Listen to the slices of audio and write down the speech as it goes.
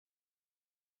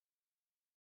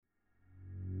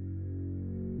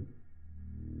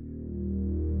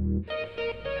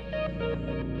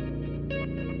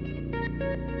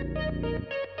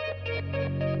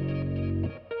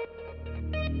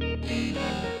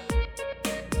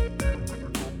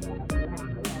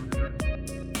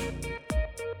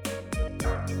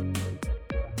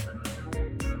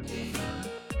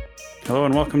Hello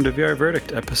and welcome to VR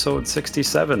Verdict, episode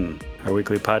 67, our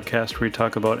weekly podcast where we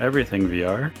talk about everything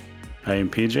VR. I am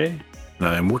PJ.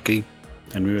 I'm Wookie.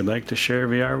 And we would like to share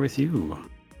VR with you.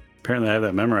 Apparently I have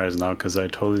that memorized now because I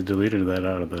totally deleted that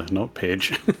out of the note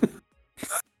page.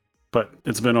 But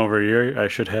it's been over a year. I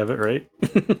should have it right.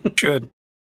 Should.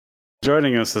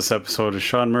 Joining us this episode is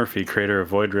Sean Murphy, creator of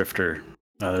Void Rifter.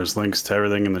 There's links to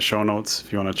everything in the show notes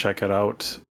if you want to check it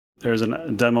out. There's a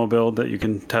demo build that you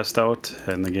can test out,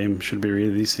 and the game should be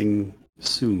releasing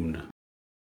soon.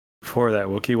 Before that,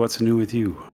 Wookie, what's new with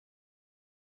you?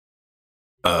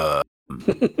 We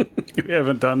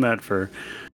haven't done that for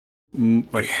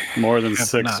more than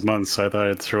 6 months, so I thought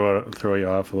I'd throw you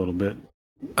off a little bit.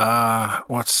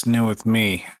 What's new with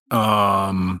me?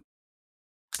 As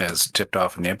tipped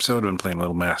off in the episode, I've been playing a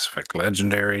little Mass Effect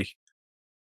Legendary.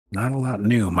 Not a lot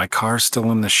new. My car's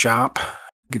still in the shop.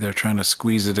 They're trying to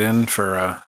squeeze it in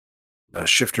for a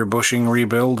shifter bushing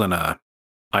rebuild and a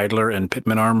idler and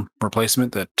pitman arm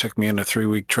replacement that took me in a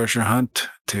 3-week treasure hunt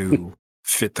to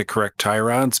fit the correct tie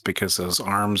rods because those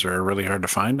arms are really hard to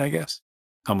find, I guess.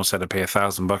 Almost had to pay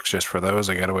 $1,000 just for those.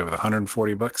 I got away with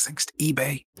 $140 thanks to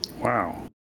eBay. Wow.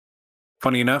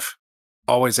 Funny enough,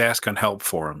 always ask on help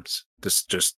forums. This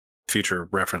just future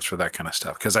reference for that kind of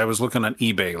stuff. Because I was looking on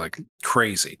eBay like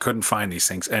crazy. Couldn't find these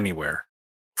things anywhere.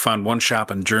 Found one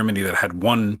shop in Germany that had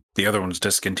one. The other one's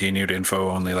discontinued. Info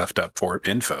only left up for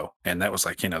info. And that was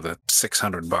like, the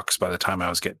 $600 by the time I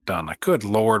was getting done. Like, good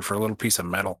Lord, for a little piece of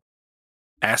metal.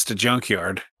 Asked a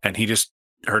junkyard, and he just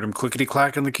heard him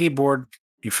clickety-clack on the keyboard.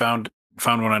 He found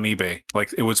one on eBay.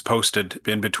 Like, it was posted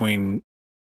in between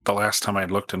the last time I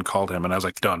looked and called him, and I was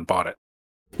like, done, bought it.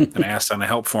 And I asked on the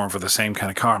help forum for the same kind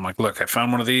of car. I'm like, look, I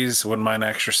found one of these. Wouldn't mind an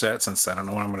extra set since I don't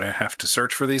know when I'm going to have to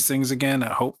search for these things again.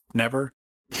 I hope never.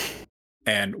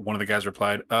 And one of the guys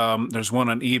replied, there's one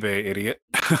on eBay, idiot.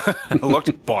 I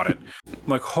looked, bought it. I'm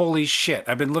like, holy shit.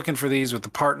 I've been looking for these with the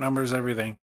part numbers,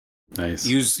 everything. Nice.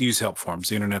 Use help forums.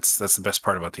 That's the best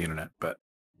part about the internet. But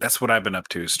that's what I've been up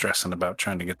to, stressing about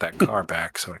trying to get that car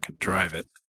back so I can drive it.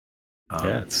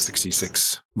 It's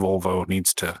 66 Volvo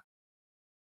needs to.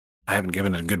 I haven't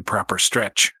given it a good proper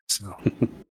stretch. So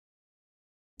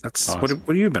that's awesome. What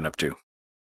have you been up to?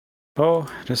 Oh,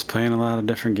 just playing a lot of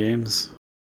different games.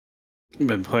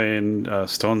 Been playing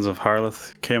Stones of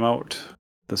Harleth. Came out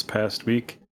this past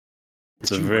week.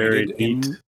 It's a very neat.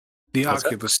 The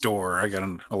Oculus store. I got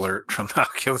an alert from the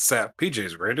Oculus app.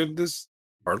 PJ's rated this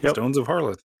Stones of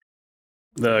Harleth.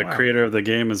 The creator of the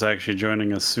game is actually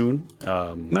joining us soon.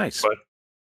 Nice. But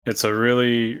it's a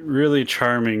really, really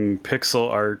charming pixel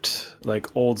art,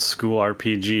 like old school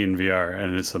RPG in VR,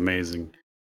 and it's amazing.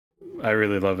 I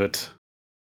really love it.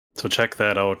 So check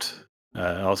that out.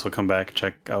 Also come back and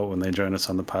check out when they join us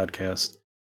on the podcast.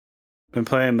 Been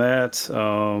playing that.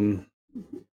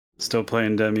 Still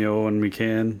playing Demio when we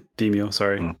can. Demio,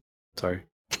 sorry. Sorry.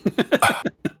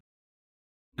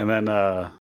 And then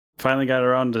finally got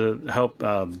around to help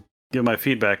give my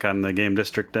feedback on the game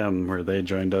District M, where they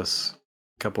joined us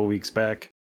a couple weeks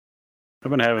back.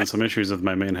 I've been having some issues with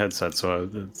my main headset, so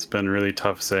it's been really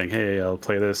tough saying, hey, I'll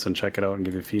play this and check it out and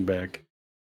give you feedback.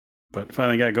 But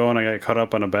finally got going. I got caught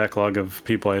up on a backlog of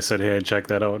people I said, hey, I'd check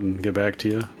that out and get back to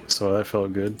you. So that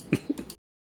felt good.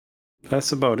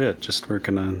 That's about it. Just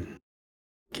working on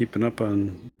keeping up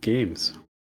on games.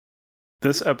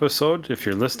 This episode, if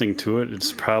you're listening to it,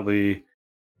 it's probably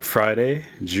Friday,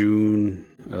 June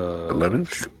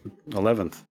 11th.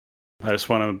 I just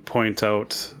want to point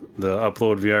out the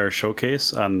Upload VR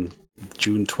showcase on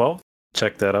June 12th.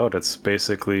 Check that out. It's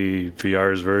basically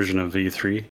VR's version of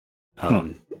E3.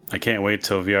 I can't wait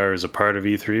till VR is a part of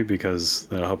E3 because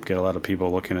that'll help get a lot of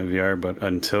people looking at VR. But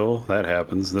until that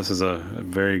happens, this is a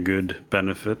very good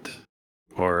benefit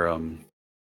or,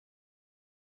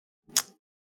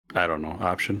 I don't know,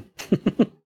 option.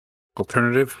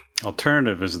 Alternative?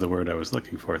 Alternative is the word I was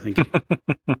looking for. Thank you.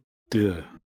 Yeah.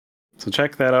 So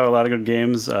check that out. A lot of good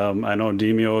games. I know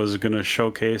Demio is going to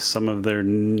showcase some of their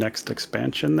next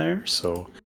expansion there. So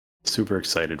super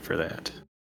excited for that.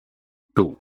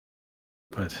 Cool.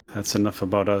 But that's enough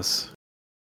about us.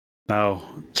 Now,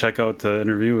 check out the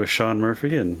interview with Sean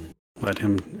Murphy and let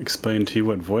him explain to you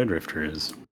what Void Rifter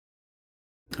is.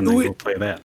 And then we'll play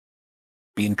that.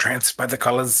 Be entranced by the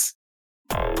colors.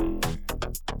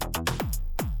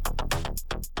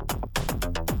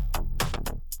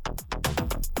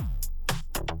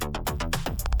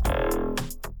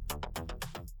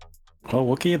 Well,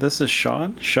 Wookie, this is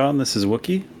Sean. Sean, this is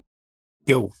Wookie.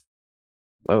 Yo.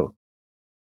 Whoa.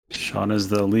 Sean is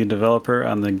the lead developer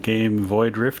on the game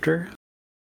Void Rifter.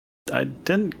 I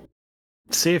didn't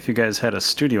see if you guys had a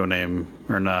studio name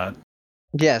or not.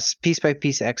 Yes, Piece by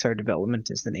Piece XR Development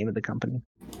is the name of the company.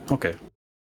 Okay.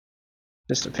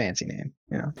 Just a fancy name.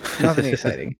 Nothing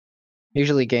exciting.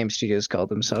 Usually game studios call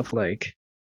themselves like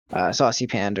Saucy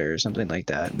Panda or something like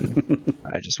that. And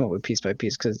I just went with Piece by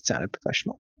Piece because it sounded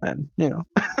professional. And,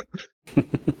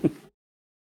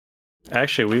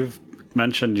 Actually, we've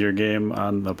mentioned your game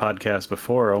on the podcast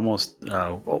before, almost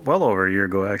well over a year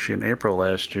ago, actually, in April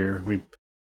last year. We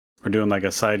were doing like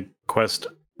a side quest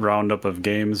roundup of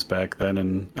games back then,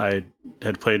 and I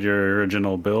had played your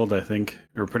original build, I think.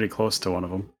 We were pretty close to one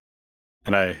of them.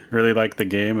 And I really liked the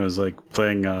game. It was like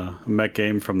playing a mech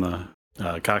game from the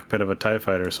cockpit of a TIE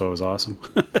fighter, so it was awesome.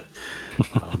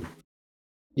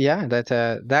 yeah,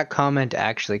 that comment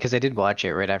actually, because I did watch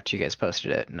it right after you guys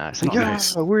posted it, and I was like,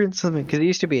 nice. we're in something. Because it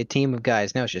used to be a team of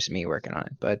guys. Now it's just me working on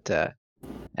it. But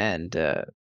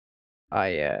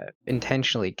I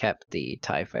intentionally kept the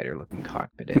TIE fighter looking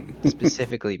cockpit in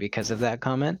specifically because of that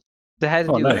comment. It had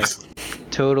to do nice. with a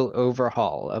total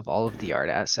overhaul of all of the art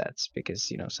assets because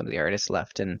some of the artists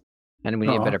left and we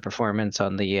need better performance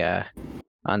on the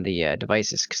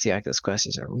devices because the Oculus Quest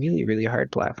is a really, really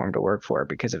hard platform to work for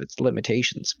because of its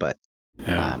limitations. But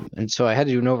and so I had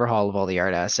to do an overhaul of all the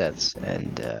art assets,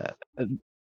 and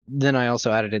then I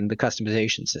also added in the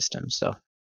customization system. So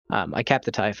I kept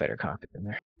the TIE fighter cockpit in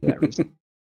there for that reason.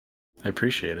 I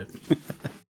appreciate it.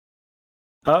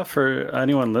 For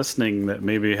anyone listening that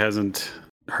maybe hasn't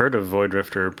heard of Void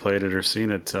Rifter or played it or seen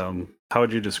it, how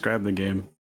would you describe the game?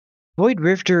 Void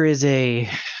Rifter is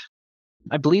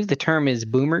I believe the term is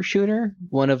boomer shooter.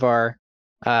 One of our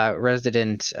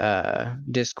resident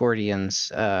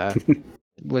Discordians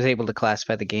was able to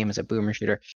classify the game as a boomer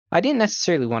shooter. I didn't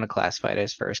necessarily want to classify it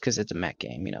as first because it's a mech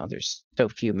game. There's so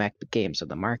few mech games on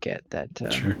the market that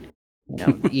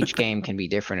Sure. each game can be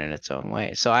different in its own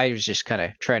way. So I was just kind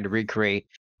of trying to recreate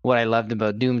what I loved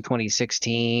about Doom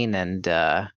 2016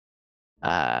 and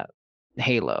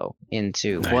Halo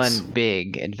into one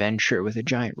big adventure with a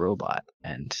giant robot.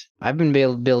 And I've been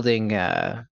building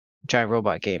giant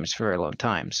robot games for a long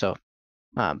time. So,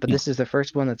 but this is the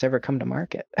first one that's ever come to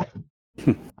market.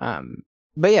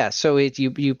 But yeah, so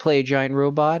you play a giant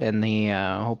robot, and the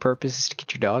whole purpose is to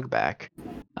get your dog back.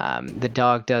 The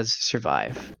dog does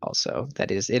survive. Also,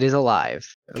 it is alive.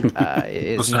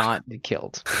 It is not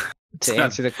killed. To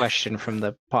answer the question from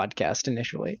the podcast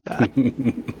initially,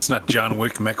 it's not John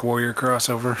Wick Mech Warrior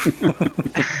crossover.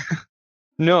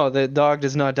 No, the dog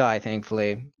does not die.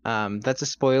 Thankfully, that's a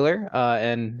spoiler.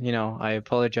 And I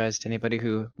apologize to anybody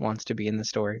who wants to be in the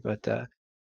story, but.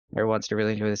 Or wants to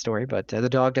really enjoy the story, but the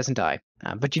dog doesn't die.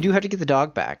 But you do have to get the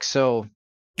dog back, so...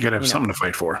 You gotta have something to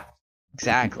fight for.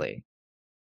 Exactly.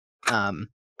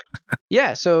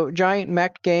 Yeah, so giant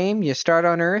mech game. You start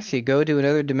on Earth, you go to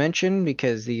another dimension,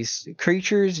 because these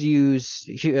creatures use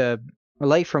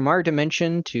light from our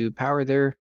dimension to power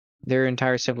their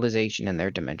entire civilization in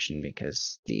their dimension,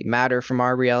 because the matter from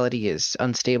our reality is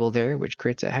unstable there, which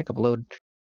creates a heck of a load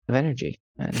of energy.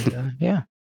 And yeah.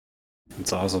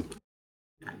 That's awesome.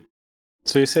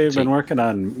 So you say you've been working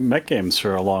on mech games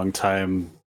for a long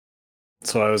time.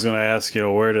 So I was going to ask,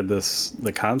 where did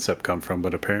the concept come from?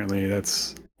 But apparently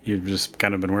you've just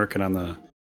kind of been working on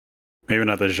maybe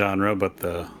not the genre, but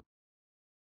the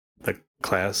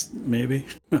class maybe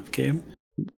of game.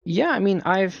 Yeah, I mean,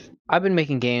 I've been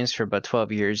making games for about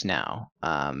 12 years now.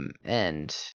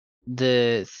 And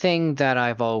the thing that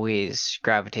I've always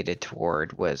gravitated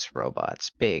toward was robots,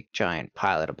 big, giant,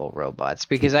 pilotable robots,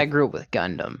 because I grew up with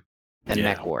Gundam. And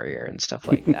Mech Warrior and stuff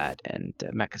like that, and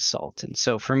Mech Assault. And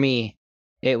so for me,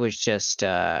 it was just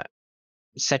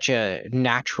such a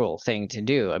natural thing to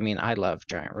do. I mean, I love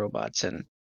giant robots, and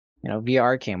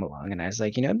VR came along, and I was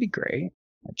like, it'd be great,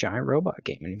 a giant robot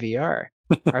game in VR.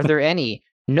 Are there any?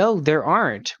 No, there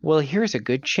aren't. Well, here's a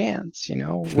good chance.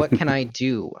 What can I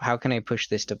do? How can I push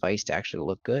this device to actually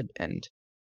look good? And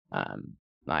I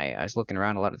was looking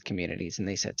around a lot of the communities, and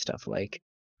they said stuff like,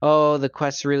 oh, the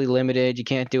quest's really limited. You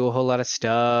can't do a whole lot of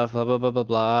stuff. Blah blah blah blah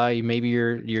blah. Maybe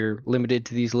you're limited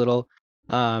to these little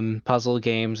puzzle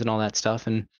games and all that stuff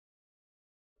and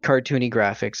cartoony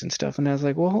graphics and stuff. And I was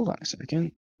like, well, hold on a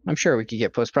second. I'm sure we could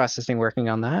get post-processing working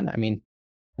on that. I mean,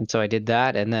 and so I did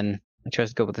that, and then I chose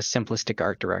to go with a simplistic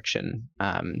art direction.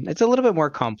 It's a little bit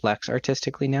more complex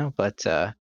artistically now, but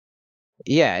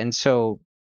yeah. And so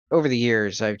over the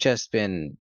years, I've just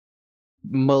been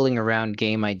mulling around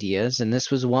game ideas, and this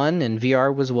was one, and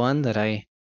VR was one that I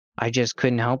just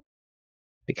couldn't help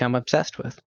become obsessed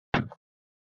with.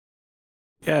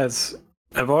 Yeah,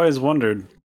 I've always wondered.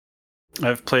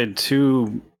 I've played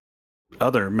 2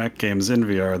 other mech games in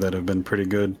VR that have been pretty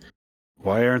good.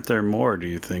 Why aren't there more, do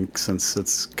you think, since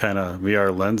it's kind of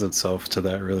VR lends itself to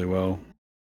that really well?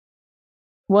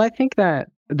 Well, I think that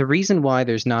the reason why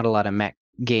there's not a lot of mech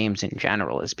games in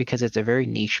general is because it's a very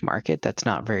niche market that's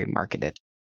not very marketed.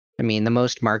 I mean, the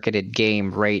most marketed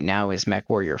game right now is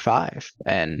MechWarrior 5,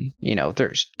 and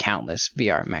there's countless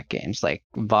VR mech games like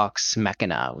Vox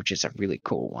Mechana, which is a really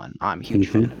cool one. I'm a huge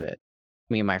fan of it.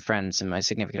 Me and my friends and my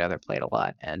significant other played a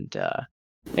lot, and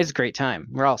it's a great time.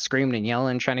 We're all screaming and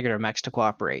yelling, trying to get our mechs to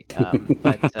cooperate.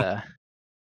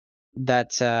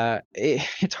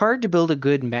 It's hard to build a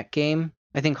good mech game.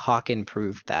 I think Hawken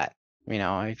proved that.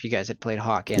 If you guys had played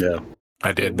Hawken, Yeah.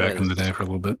 I did it back in the was day for a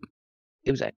little bit.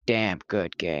 it was a damn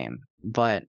good game.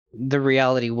 But the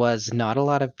reality was not a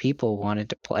lot of people wanted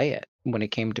to play it when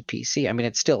it came to PC. I mean,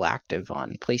 it's still active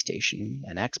on PlayStation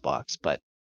and Xbox, but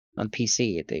on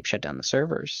PC, they've shut down the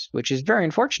servers, which is very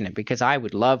unfortunate because I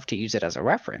would love to use it as a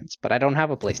reference, but I don't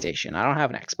have a PlayStation. I don't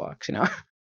have an Xbox.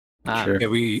 Sure. Yeah,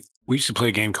 we used to play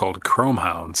a game called Chrome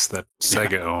Hounds that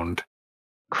Sega owned,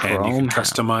 and you Chrome could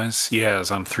customize. Yeah, it was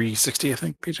on 360, I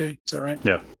think. PJ, is that right?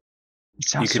 Yeah.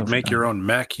 You could make your own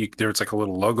mech. There was like a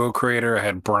little logo creator. I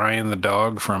had Brian the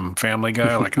dog from Family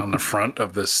Guy, like on the front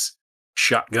of this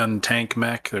shotgun tank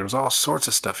mech. There was all sorts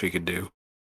of stuff you could do.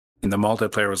 And the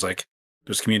multiplayer was like,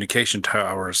 there's communication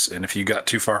towers, and if you got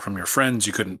too far from your friends,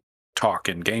 you couldn't talk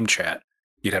in game chat.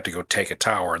 You'd have to go take a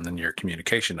tower, and then your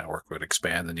communication network would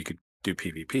expand, and you could do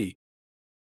PvP.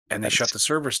 And they shut the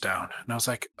servers down. And I was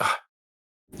like, ugh,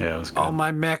 Yeah, it was good. all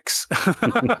my mechs.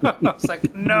 I was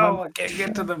like, no, I can't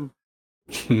get to them.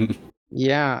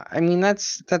 Yeah, I mean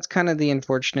that's kind of the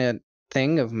unfortunate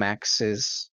thing of mechs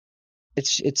is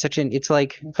it's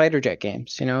like fighter jet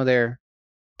games.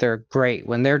 They're great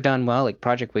when they're done well, like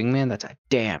Project Wingman. That's a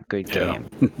damn good Yeah.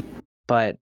 game.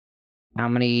 But how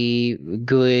many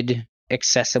good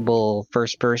accessible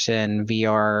first-person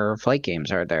VR flight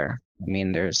games are there? I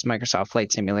mean, there's Microsoft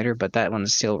Flight Simulator, but that one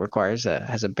still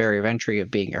has a barrier of entry of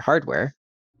being your hardware.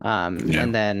 Yeah.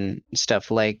 And then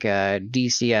stuff like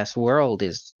DCS World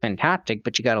is fantastic,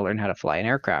 but you got to learn how to fly an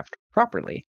aircraft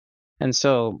properly. And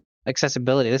so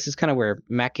accessibility, this is kind of where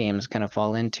mech games kind of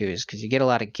fall into, is because you get a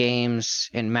lot of games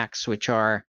in mechs which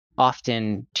are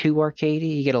often too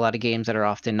arcadey. You get a lot of games that are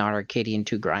often not arcadey and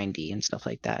too grindy and stuff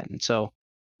like that. And so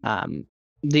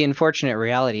the unfortunate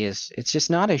reality is it's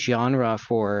just not a genre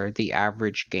for the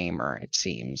average gamer, it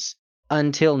seems,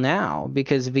 until now,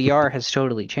 because VR has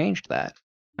totally changed that.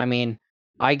 I mean,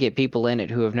 I get people in it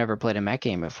who have never played a mech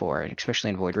game before, and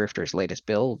especially in Void Rifter's latest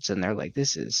builds, and they're like,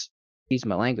 excuse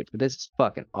my language, but this is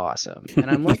fucking awesome.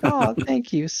 And I'm like, oh,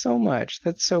 thank you so much.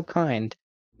 That's so kind.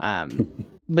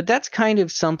 But that's kind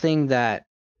of something that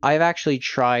I've actually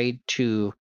tried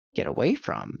to get away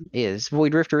from, is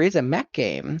Void Rifter is a mech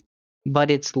game,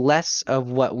 but it's less of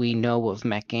what we know of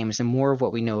mech games and more of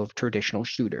what we know of traditional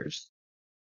shooters.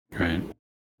 Right.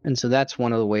 And so that's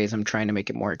one of the ways I'm trying to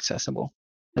make it more accessible,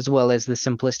 as well as the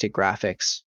simplistic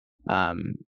graphics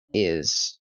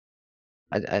is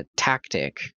a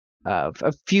tactic of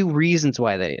a few reasons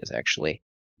why that is, actually.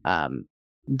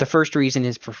 The first reason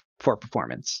is for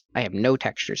performance. I have no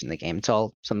textures in the game. It's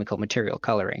all something called material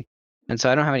coloring. And so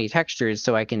I don't have any textures,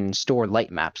 so I can store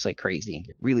light maps like crazy and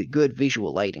get really good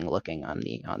visual lighting looking on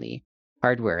the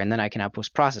hardware. And then I can have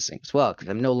post-processing as well, because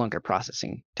I'm no longer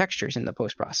processing textures in the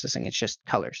post-processing. It's just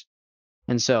colors.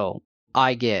 And so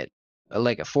I get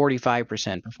like a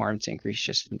 45% performance increase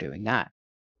just from doing that.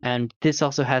 And this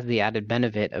also has the added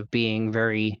benefit of being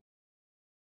very,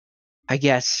 I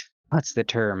guess, what's the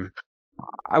term?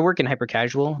 I work in hyper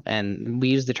casual, and we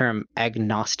use the term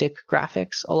agnostic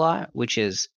graphics a lot, which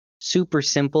is super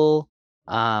simple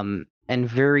and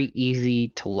very easy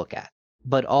to look at,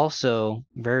 but also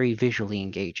very visually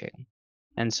engaging.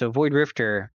 And so Void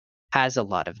Rifter has a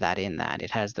lot of that in that. It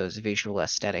has those visual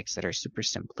aesthetics that are super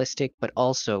simplistic, but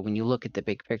also when you look at the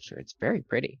big picture, it's very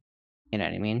pretty. You know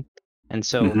what I mean? And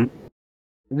so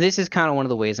this is kind of one of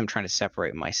the ways I'm trying to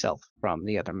separate myself from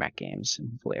the other mech games, and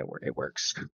hopefully it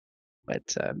works.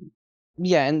 But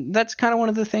yeah, and that's kind of one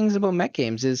of the things about mech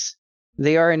games is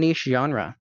they are a niche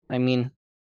genre. I mean,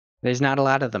 there's not a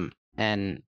lot of them,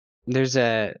 and there's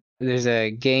a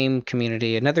game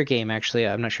community, another game actually.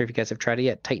 I'm not sure if you guys have tried it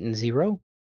yet. Titan Zero.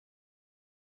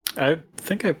 I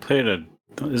think I played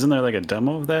isn't there like a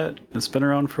demo of that that's been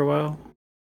around for a while?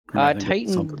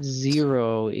 Titan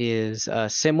Zero is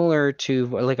similar to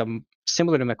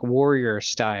MechWarrior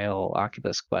style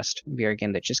Oculus Quest VR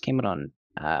game that just came out on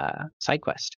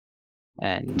SideQuest,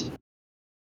 and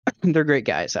they're great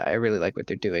guys. I really like what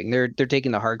they're doing. They're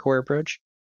taking the hardcore approach,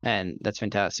 and that's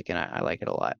fantastic, and I like it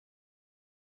a lot.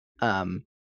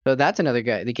 So that's another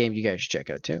the game you guys should check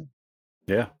out too.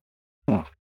 Yeah. Hmm.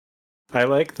 I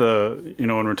like when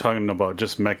we're talking about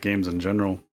just mech games in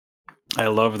general, I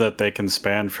love that they can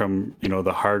span from, the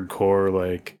hardcore,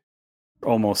 like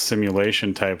almost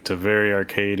simulation type to very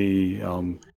arcadey.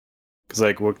 Because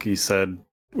like Wookie said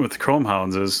with Chrome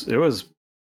Hounds, it was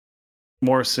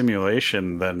more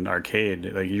simulation than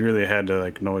arcade. Like you really had to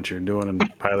like know what you're doing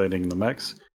and piloting the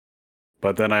mechs.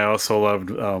 But then I also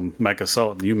loved Mech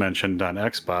Assault. You mentioned on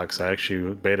Xbox. I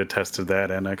actually beta tested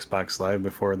that and Xbox Live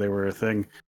before they were a thing,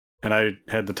 and I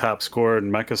had the top score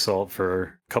in Mech Assault for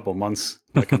a couple months,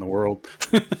 like in the world.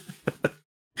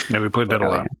 Yeah, we played that a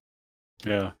lot.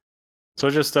 Yeah. So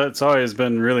just it's always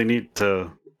been really neat to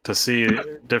see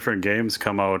different games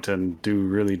come out and do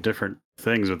really different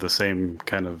things with the same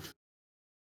kind of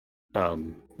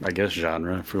I guess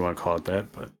genre, if we want to call it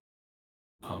that. But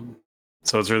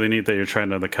so it's really neat that you're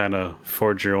trying to kind of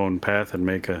forge your own path and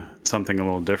make something a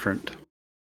little different.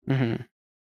 Mm-hmm.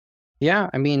 Yeah,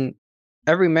 I mean,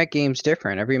 every mech game's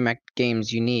different. Every mech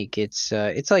game's unique. It's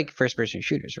like first-person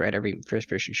shooters, right? Every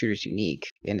first-person shooter is unique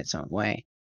in its own way.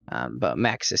 But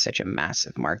mechs is such a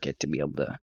massive market to be able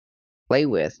to play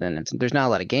with, and there's not a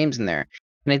lot of games in there.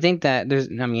 And I think that there's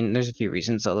a few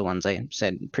reasons, all the ones I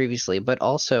said previously, but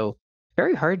also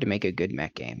very hard to make a good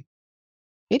mech game.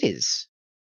 It is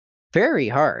very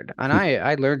hard, and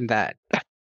I learned that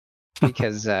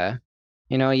because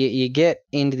you get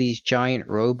into these giant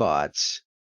robots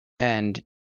and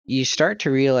you start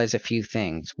to realize a few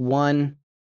things. One,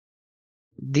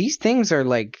 these things are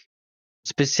like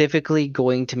specifically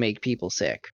going to make people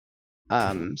sick.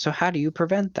 So how do you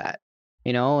prevent that?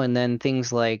 And then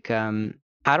things like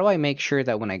how do I make sure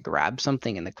that when I grab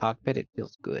something in the cockpit it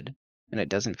feels good and it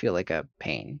doesn't feel like a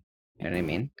pain? You know what I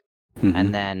mean? Mm-hmm.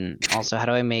 And then also how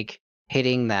do I make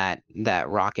hitting that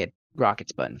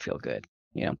rockets button feel good?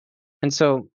 And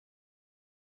so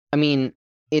I mean,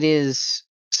 it is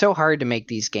so hard to make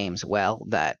these games well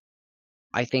that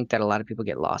I think that a lot of people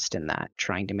get lost in that,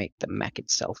 trying to make the mech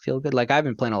itself feel good. Like I've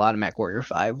been playing a lot of MechWarrior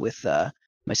 5 with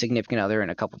my significant other and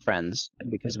a couple friends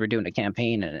because we're doing a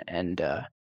campaign, and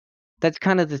that's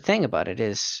kind of the thing about it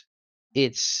is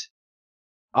it's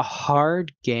a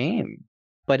hard game,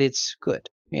 but it's good,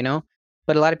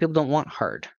 But a lot of people don't want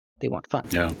hard; they want fun.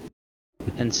 Yeah.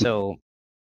 And so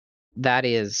that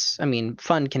is,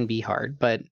 fun can be hard,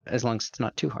 but as long as it's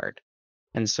not too hard.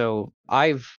 And so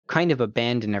I've kind of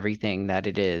abandoned everything that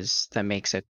it is that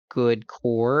makes a good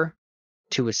core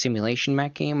to a simulation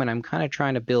mech game, and I'm kind of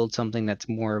trying to build something that's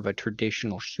more of a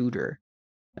traditional shooter.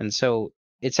 And so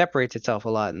it separates itself a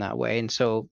lot in that way. And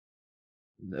so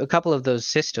a couple of those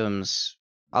systems,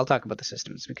 I'll talk about the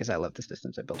systems because I love the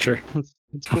systems I built. Sure.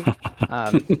 It's cool.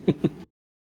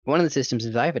 One of the systems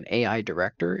is I have an AI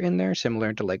director in there,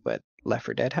 similar to like what Left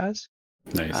 4 Dead has.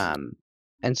 Nice.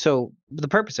 And so the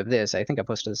purpose of this, I think I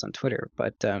posted this on Twitter,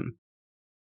 but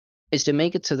is to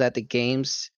make it so that the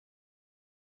game's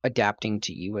adapting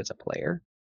to you as a player.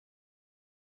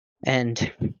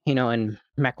 And, in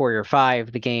MechWarrior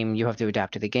 5, the game, you have to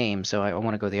adapt to the game. So I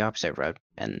want to go the opposite route.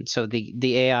 And so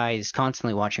the AI is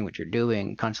constantly watching what you're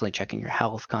doing, constantly checking your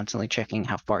health, constantly checking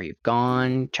how far you've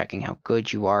gone, checking how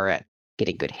good you are at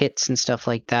getting good hits and stuff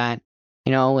like that.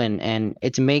 And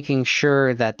it's making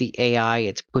sure that the AI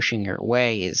it's pushing your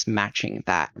way is matching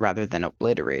that rather than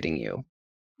obliterating you.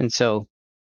 And so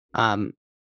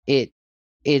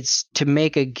it's to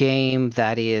make a game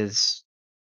that is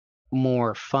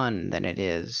more fun than it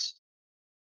is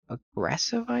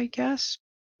aggressive, I guess.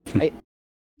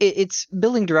 It's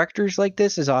building directors like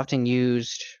this is often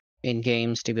used in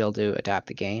games to be able to adapt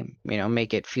the game,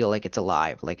 make it feel like it's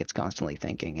alive, like it's constantly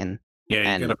thinking. And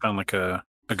yeah, you gotta find like a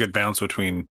good balance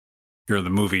between you're the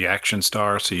movie action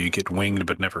star, so you get winged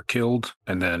but never killed,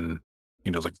 and then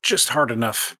like just hard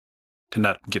enough to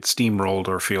not get steamrolled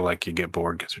or feel like you get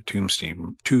bored because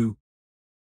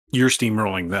you're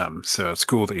steamrolling them. So it's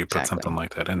cool that you put something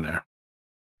like that in there.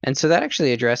 And so that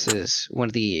actually addresses one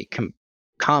of the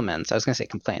comments. I was going to say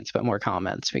complaints, but more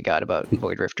comments we got about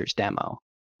Void Rifter's demo,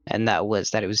 and that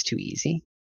was that it was too easy.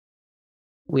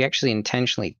 We actually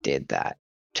intentionally did that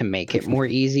to make it more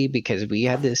easy because we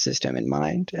had this system in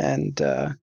mind, and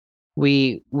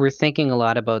we were thinking a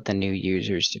lot about the new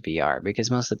users to VR because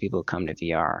most of the people who come to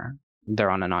VR, they're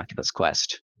on an Oculus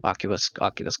Quest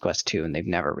 2, and they've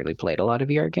never really played a lot of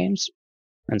VR games.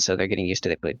 And so they're getting used to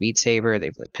they played Beat Saber,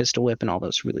 they played Pistol Whip, and all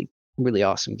those really, really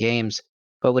awesome games.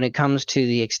 But when it comes to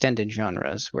the extended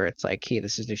genres, where it's like, hey,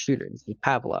 this is the shooter, this is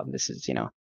Pavlov, this is,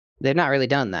 they've not really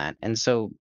done that. And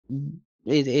so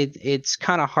it's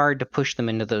kind of hard to push them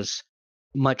into those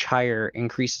much higher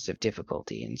increases of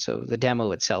difficulty. And so the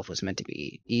demo itself was meant to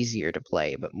be easier to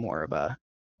play, but more of a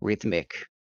rhythmic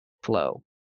flow.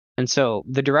 And so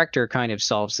the director kind of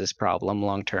solves this problem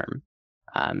long term,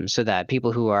 so that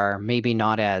people who are maybe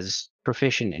not as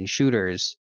proficient in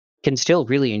shooters can still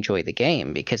really enjoy the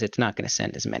game, because it's not going to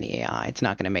send as many AI. It's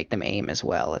not going to make them aim as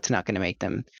well. It's not going to make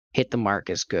them hit the mark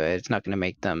as good. It's not going to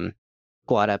make them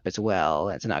squat up as well.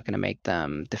 It's not going to make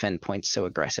them defend points so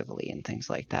aggressively and things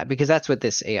like that, because that's what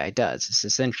this AI does. It's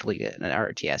essentially an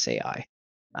RTS AI,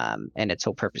 and its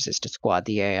whole purpose is to squad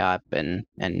the AI up and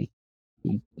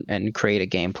create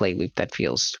a gameplay loop that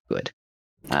feels good,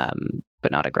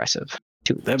 but not aggressive.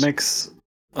 That makes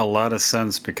a lot of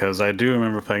sense, because I do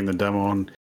remember playing the demo,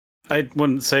 and I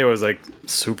wouldn't say it was like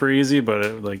super easy, but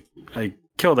I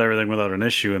killed everything without an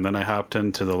issue, and then I hopped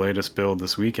into the latest build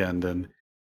this weekend and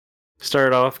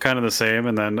started off kind of the same,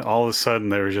 and then all of a sudden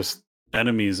there were just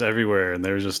enemies everywhere, and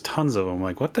there was just tons of them.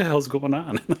 Like, what the hell's going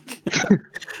on?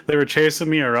 They were chasing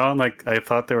me around, like I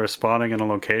thought they were spawning in a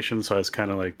location, so I was kind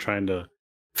of like trying to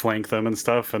flank them and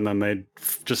stuff, and then they'd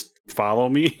just follow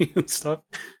me and stuff.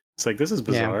 It's like, this is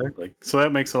bizarre. Like, so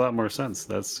that makes a lot more sense.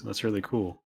 That's really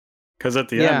cool. Because at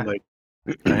the end, like,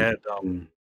 I had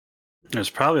there's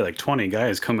probably like 20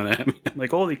 guys coming at me. I'm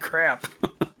like, holy crap.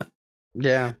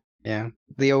 Yeah.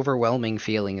 The overwhelming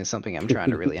feeling is something I'm trying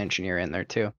to really engineer in there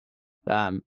too.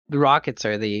 The rockets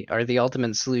are the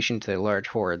ultimate solution to large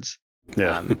hordes.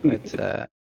 Yeah.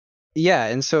 Yeah,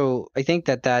 and so I think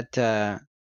that's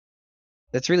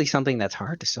really something that's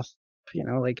hard to solve.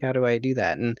 Like, how do I do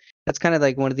that? And that's kind of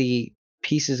like one of the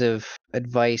pieces of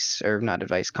advice, or not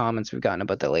advice, comments we've gotten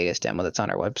about the latest demo that's on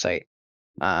our website.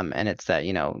 And it's that,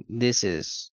 this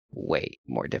is way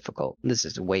more difficult. This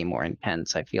is way more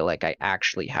intense. I feel like I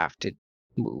actually have to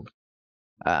move.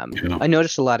 I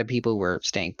noticed a lot of people were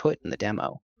staying put in the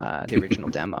demo, the original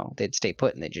demo. They'd stay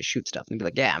put and they'd just shoot stuff and be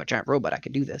like, yeah, I'm a giant robot, I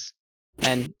could do this.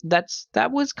 And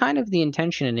that was kind of the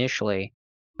intention initially,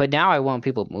 but now I want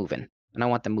people moving, and I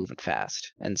want them moving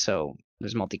fast. And so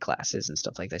there's multi-classes and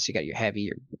stuff like this. You got your heavy,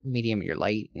 your medium, your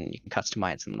light, and you can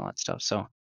customize them and all that stuff. So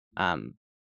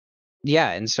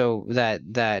yeah, and so that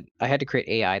I had to create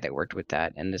AI that worked with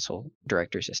that, and this whole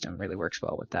director system really works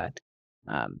well with that.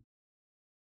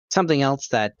 Something else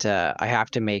that I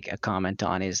have to make a comment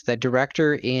on is the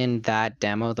director in that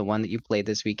demo, the one that you played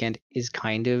this weekend, is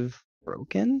kind of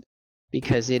broken,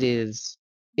 because it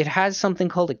has something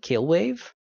called a kill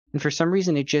wave, and for some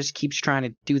reason it just keeps trying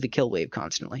to do the kill wave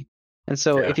constantly. And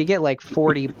so if you get like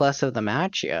 40 plus of them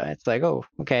at you, it's like, oh,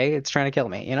 okay, it's trying to kill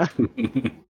me,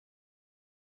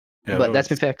 Yeah, but that's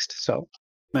been fixed, so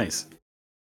nice.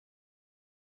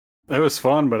 That was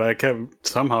fun, but I kept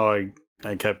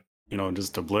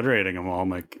just obliterating them all. I'm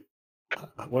like,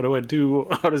 what do I do?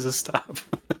 How does this stop?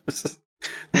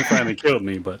 They finally killed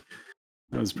me, but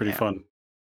it was pretty fun.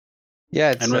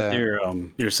 Yeah, and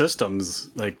with your systems,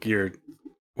 like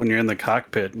when you're in the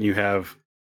cockpit and you have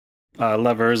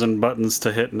levers and buttons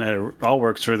to hit, and it all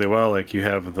works really well. Like, you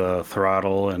have the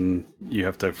throttle, and you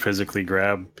have to physically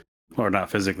grab, or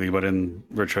not physically, but in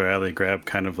virtual reality, grab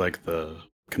kind of like the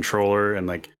controller, and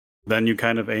like then you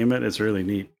kind of aim it. It's really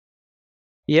neat.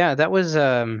 Yeah, that was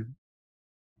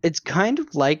it's kind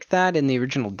of like that in the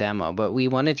original demo, but we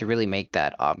wanted to really make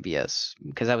that obvious,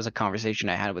 because that was a conversation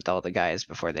I had with all the guys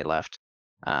before they left.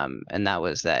 And that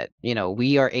was that,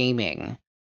 we are aiming,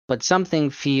 but something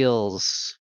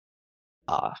feels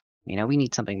we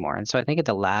need something more. And so I think at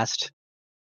the last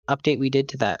update we did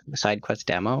to that side quest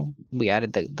demo, we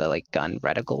added the like gun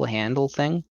reticle handle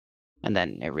thing, and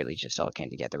then it really just all came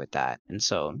together with that. And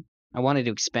so I wanted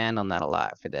to expand on that a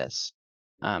lot for this,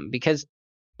 because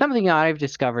something I've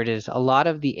discovered is a lot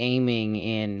of the aiming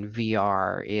in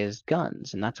VR is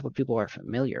guns, and that's what people are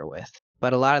familiar with.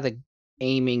 But a lot of the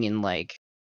aiming in like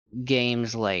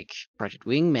games like Project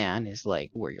Wingman is like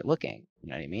where you're looking. You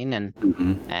know what I mean?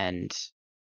 And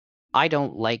I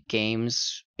don't like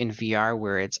games in VR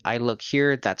where it's I look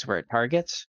here, that's where it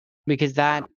targets, because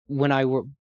that when I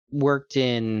worked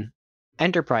in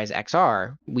Enterprise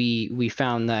XR, we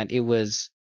found that it was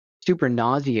super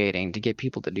nauseating to get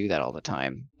people to do that all the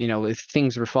time. If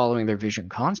things were following their vision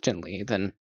constantly,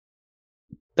 then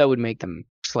that would make them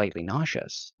slightly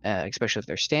nauseous, especially if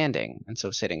they're standing. And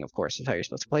so sitting, of course, is how you're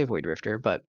supposed to play Void Drifter.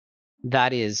 But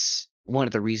that is one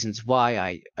of the reasons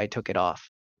why I took it off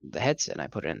the headset and I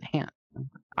put it in the hand.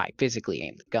 I physically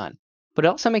aim the gun. But it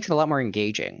also makes it a lot more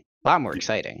engaging, a lot more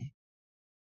exciting.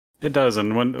 It does,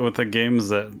 and with the games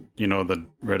that, the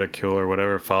reticule or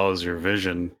whatever follows your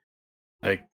vision,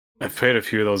 like, I've played a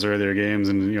few of those earlier games,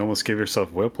 and you almost give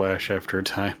yourself whiplash after a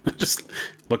time, just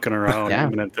looking around,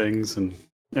 aiming at things, and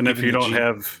if you don't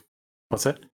have What's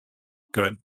that?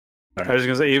 Good. I was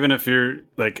gonna say, even if you're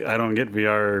like, I don't get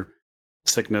VR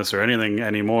sickness or anything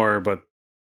anymore, but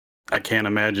I can't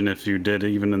imagine if you did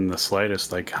even in the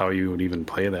slightest, like how you would even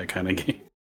play that kind of game.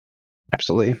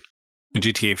 Absolutely.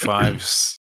 GTA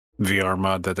 5's VR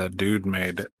mod that dude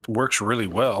made works really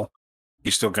well.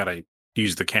 You still got to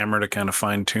use the camera to kind of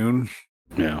fine tune.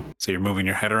 Yeah. So you're moving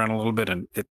your head around a little bit, and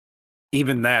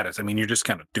even that is, I mean, you're just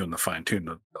kind of doing the fine tune.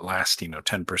 The last,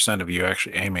 10% of you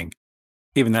actually aiming.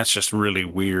 Even that's just really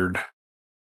weird.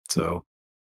 So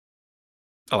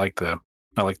I like the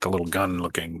little gun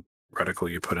looking reticle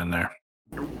you put in there.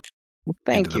 Well,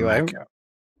 thank you. I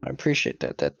appreciate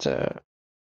that. That a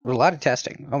lot of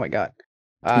testing. Oh my god.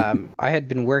 I had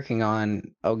been working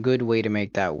on a good way to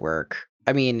make that work.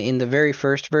 I mean, in the very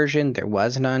first version, there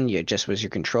was none. It just was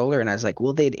your controller, and I was like,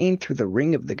 well, they'd aim through the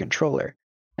ring of the controller.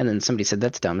 And then somebody said,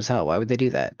 that's dumb as hell. Why would they do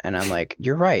that? And I'm like,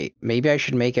 you're right. Maybe I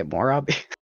should make it more obvious.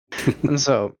 And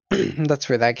so that's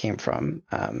where that came from.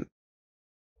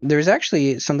 There's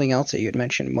actually something else that you had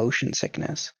mentioned, motion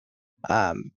sickness.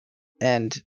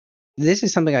 And this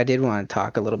is something I did want to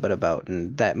talk a little bit about,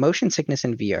 and that motion sickness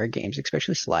in VR games,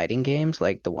 especially sliding games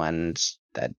like the ones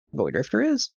that Void Drifter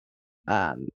is,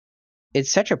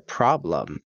 it's such a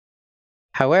problem.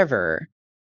 However,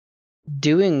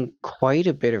 doing quite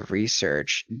a bit of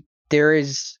research, there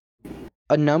is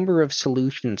a number of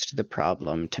solutions to the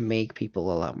problem to make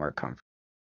people a lot more comfortable.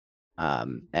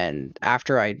 And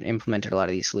after I implemented a lot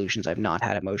of these solutions, I've not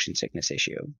had a motion sickness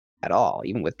issue at all,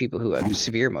 even with people who have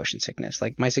severe motion sickness.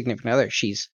 Like my significant other,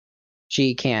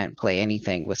 she can't play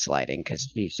anything with sliding because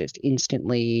she's just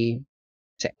instantly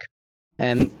sick.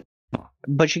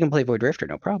 But she can play Void Drifter,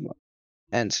 no problem.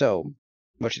 And so,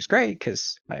 which is great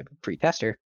because I have a free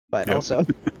tester, but Yep. also,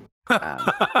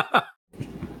 oh,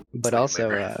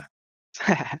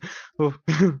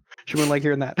 she wouldn't like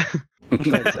hearing that.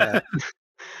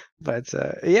 But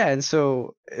yeah, and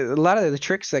so a lot of the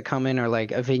tricks that come in are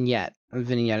like a vignette. A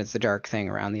vignette is the dark thing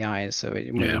around the eyes, so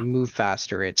when you move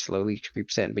faster, it slowly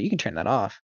creeps in, but you can turn that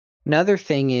off. Another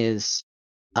thing is,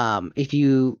 if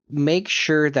you make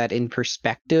sure that in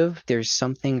perspective, there's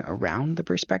something around the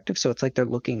perspective, so it's like they're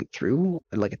looking through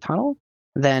like a tunnel,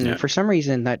 then for some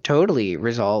reason that totally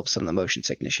resolves some of the motion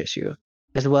sickness issue,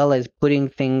 as well as putting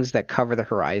things that cover the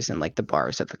horizon, like the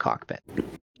bars at the cockpit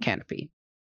canopy.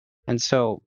 And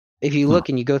so if you look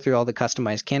and you go through all the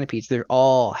customized canopies, they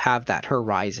all have that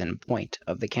horizon point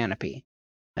of the canopy.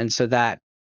 And so that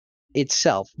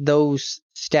itself, those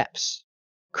steps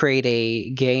create a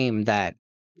game that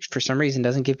for some reason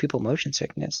doesn't give people motion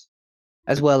sickness,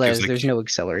 as well as there's no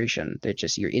acceleration. They're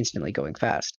just, you're instantly going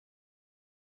fast.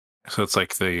 So it's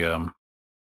like the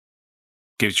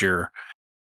gives your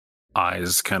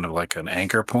eyes kind of like an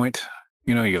anchor point.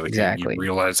 You Exactly. you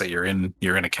realize that you're in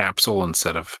a capsule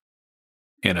instead of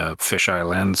in a fisheye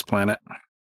lens planet.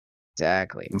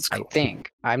 Exactly. That's cool. I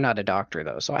think. I'm not a doctor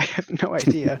though, so I have no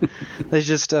idea. There's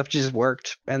just stuff just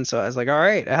worked. And so I was like, all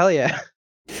right, hell yeah.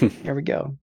 Here we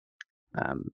go.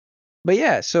 But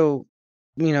yeah, so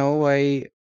I'm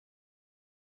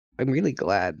really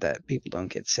glad that people don't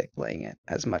get sick playing it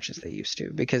as much as they used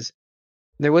to, because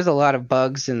there was a lot of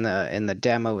bugs in the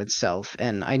demo itself,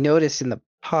 and I noticed in the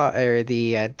top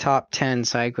 10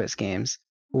 SideQuest games,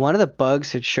 one of the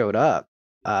bugs had showed up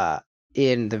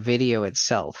in the video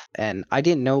itself, and I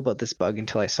didn't know about this bug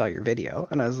until I saw your video,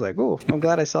 and I was like, oh, I'm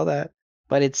glad I saw that.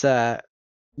 But it's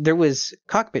there was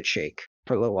cockpit shake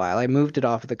for a little while. I moved it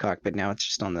off of the cockpit. Now it's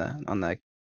just on the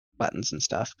buttons and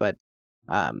stuff. But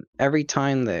every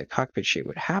time the cockpit shake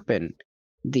would happen,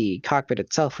 the cockpit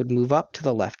itself would move up to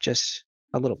the left just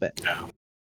a little bit. Yeah.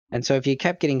 And so if you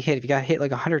kept getting hit, if you got hit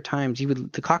like 100 times,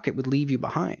 the cockpit would leave you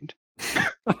behind.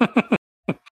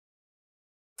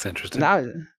 It's interesting. That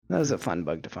was a fun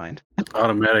bug to find.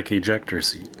 Automatic ejector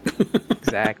seat.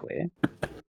 Exactly.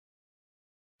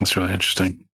 That's really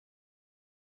interesting.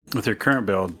 With your current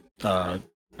build, are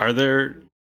there,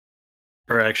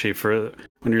 or actually for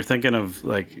when you're thinking of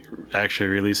like actually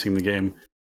releasing the game,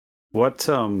 what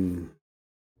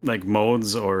like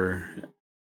modes or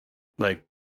like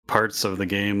parts of the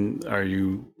game are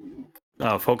you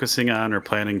focusing on or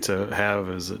planning to have?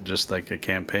 Is it just like a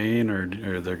campaign, or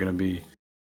are there going to be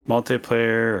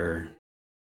multiplayer or?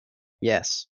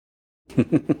 Yes.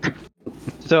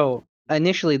 So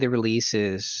initially the release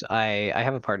is I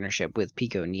have a partnership with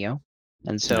Pico Neo,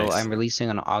 and so Nice. I'm releasing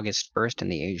on August 1st in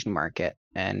the Asian market,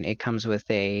 and it comes with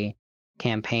a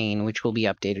campaign which will be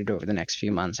updated over the next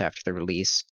few months after the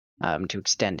release to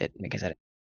extend it, because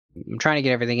I'm trying to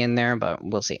get everything in there, but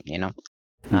we'll see,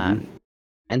 Mhm.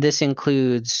 and this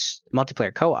includes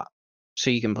multiplayer co-op. so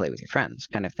you can play with your friends,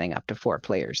 kind of thing, up to 4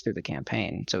 players through the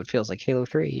campaign. So it feels like Halo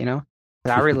 3, you know.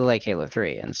 'Cause I really like Halo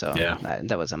 3, and so Yeah.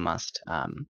 that was a must.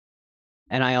 And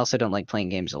I also don't like playing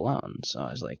games alone, so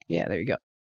I was like, yeah, there you go.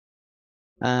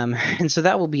 And so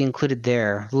that will be included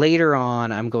there. Later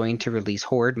on, I'm going to release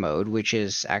Horde mode, which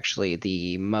is actually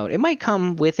the mode. It might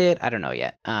come with it. I don't know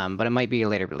yet. But it might be a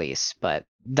later release. But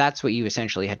that's what you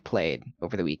essentially had played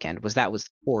over the weekend. That was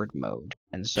Horde mode,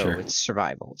 and so Sure. it's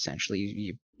survival essentially.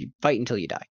 You fight until you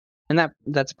die, and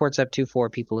that supports up to 4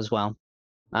 people as well.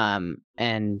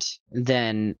 And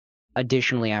then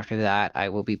additionally after that, I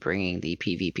will be bringing the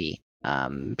PvP.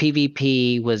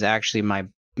 PvP was actually my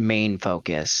main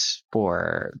focus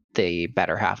for the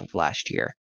better half of last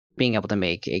year, being able to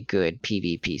make a good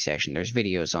PvP session. There's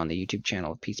videos on the YouTube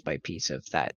channel piece by piece of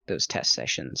those test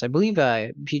sessions. I believe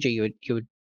PJ you would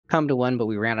come to one, but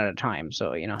we ran out of time,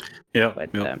 so you know. Yep.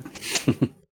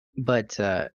 But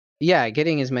yeah,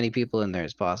 getting as many people in there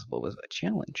as possible was a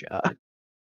challenge.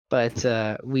 But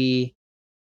I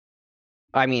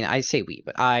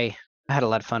had a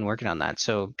lot of fun working on that.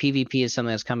 So PvP is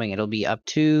something that's coming. It'll be up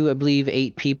to, I believe,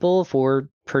 8 people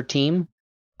per team.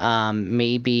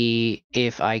 Maybe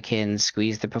if I can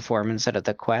squeeze the performance out of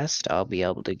the quest, I'll be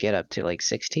able to get up to like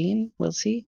 16. We'll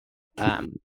see.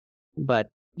 But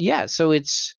yeah, so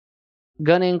it's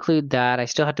gonna include that. I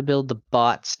still have to build the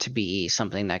bots to be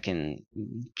something that can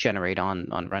generate on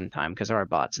runtime, because there are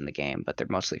bots in the game, but they're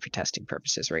mostly for testing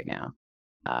purposes right now.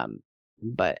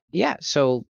 But yeah,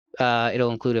 so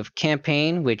it'll include a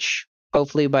campaign, which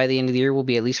hopefully by the end of the year will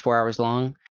be at least 4 hours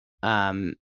long.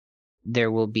 There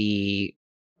will be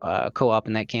co-op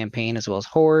in that campaign, as well as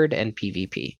Horde and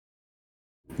PvP.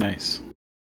 Nice.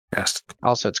 Yes.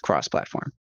 Also, it's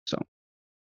cross-platform. So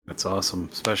That's awesome,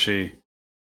 especially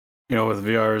with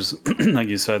VR's, like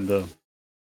you said, the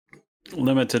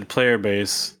limited player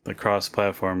base, the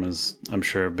cross-platform is, I'm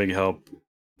sure, a big help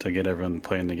to get everyone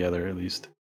playing together at least.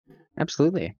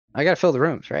 Absolutely, I gotta fill the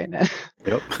rooms, right?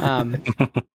 Yep.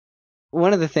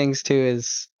 One of the things too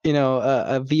is, a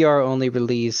VR only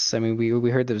release. I mean,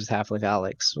 we heard there was Half-Life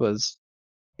Alyx.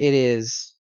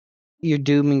 You're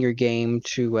dooming your game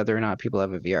to whether or not people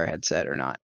have a VR headset or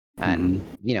not.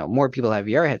 And more people have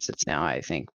VR headsets now. I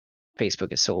think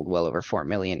Facebook has sold well over 4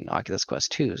 million Oculus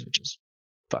Quest 2s, which is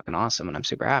fucking awesome, and I'm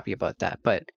super happy about that.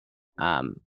 But how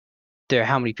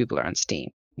many people are on Steam?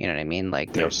 You know what I mean?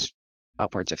 Like, there's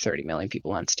upwards of 30 million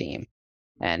people on Steam,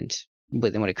 and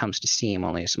when it comes to Steam,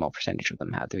 only a small percentage of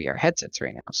them have the VR headsets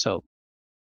right now. So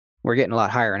we're getting a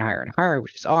lot higher and higher and higher,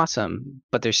 which is awesome.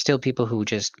 But there's still people who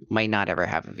just might not ever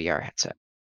have a VR headset,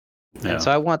 and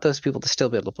so I want those people to still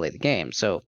be able to play the game.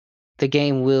 So the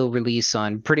game will release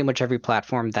on pretty much every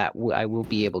platform that I will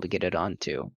be able to get it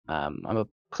onto. I'm a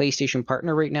PlayStation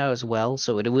partner right now as well,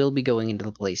 so it will be going into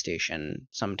the PlayStation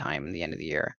sometime in the end of the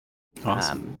year.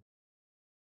 Awesome.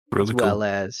 Really cool. Well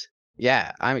as,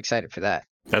 yeah, I'm excited for that.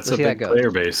 That's a big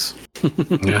player base.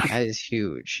 Yeah. That is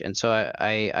huge. And so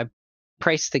I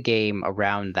priced the game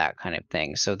around that kind of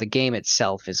thing. So the game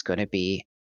itself is going to be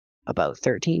about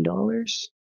 $13.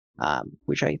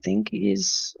 Which I think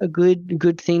is a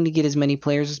good thing to get as many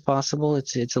players as possible.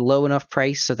 It's a low enough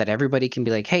price so that everybody can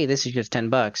be like, hey, this is just $10,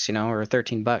 or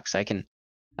 $13.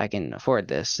 I can afford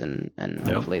this, and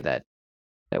hopefully that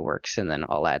works. And then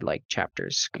I'll add like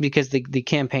chapters, because the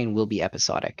campaign will be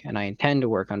episodic, and I intend to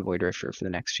work on Void Rifter for the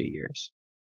next few years.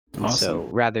 Awesome. So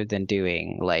rather than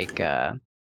doing like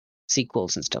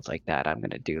sequels and stuff like that, I'm going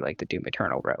to do like the Doom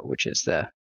Eternal route, which is the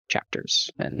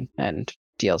chapters and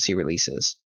DLC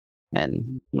releases.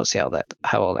 And we'll see how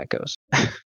all that goes.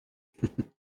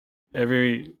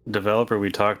 Every developer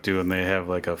we talk to, and they have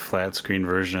like a flat screen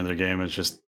version of their game, is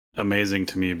just amazing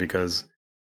to me, because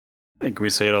I think we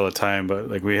say it all the time, but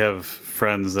like, we have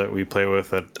friends that we play with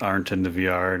that aren't into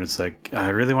VR, and it's like, I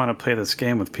really want to play this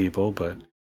game with people, but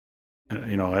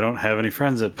I don't have any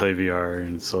friends that play VR,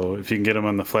 and so if you can get them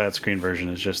on the flat screen version,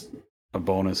 it's just a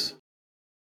bonus.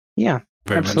 Yeah,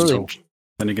 Very absolutely. much so.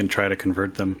 Then you can try to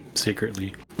convert them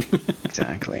secretly.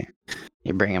 Exactly.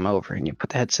 You bring them over and you put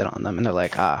the headset on them, and they're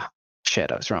like,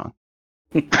 shit, I was wrong.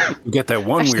 You get that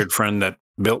one weird friend that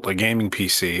built a gaming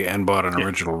PC and bought an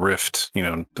original Rift.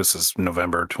 This is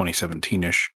November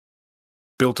 2017-ish.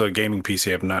 Built a gaming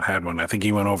PC. I've not had one. I think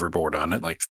he went overboard on it.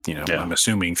 Like, I'm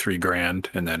assuming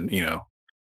 $3,000. And then,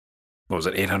 what was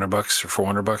it, $800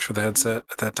 or $400 for the headset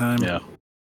at that time? Yeah.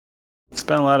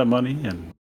 Spent a lot of money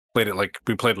and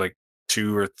we played like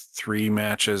 2 or 3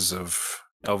 matches of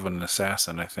Elven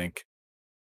Assassin, I think.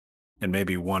 And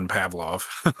maybe one Pavlov.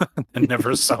 And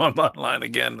never saw him online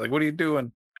again. Like, what are you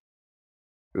doing?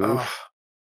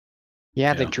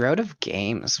 Yeah, the drought of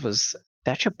games was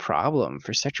such a problem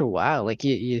for such a while. Like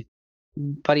you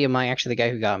buddy of mine, actually the guy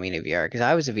who got me into VR, because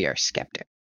I was a VR skeptic,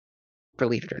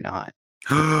 believe it or not.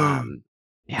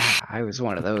 Yeah, I was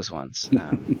one of those ones.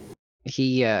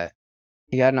 He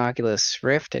got an Oculus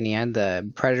Rift and he had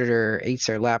the Predator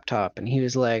Acer laptop and he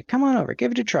was like, "Come on over,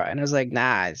 give it a try." And I was like,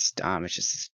 "Nah, it's dumb. It's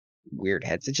just this weird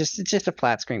heads. It's just a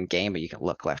flat screen game, but you can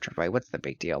look left or right. What's the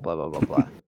big deal? Blah blah blah blah."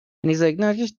 And he's like,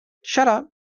 "No, just shut up.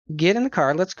 Get in the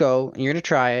car. Let's go. And you're gonna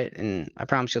try it, and I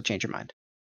promise you'll change your mind."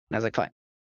 And I was like, "Fine."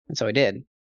 And so I did.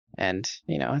 And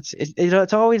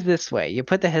it's always this way. You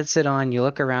put the headset on, you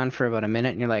look around for about a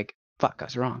minute, and you're like, "Fuck, I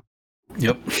was wrong."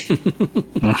 Yep.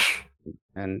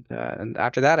 And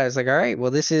after that, I was like, all right,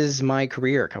 well, this is my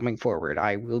career coming forward.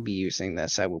 I will be using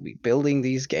this. I will be building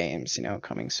these games,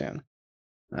 coming soon.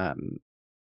 I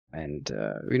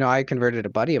converted a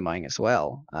buddy of mine as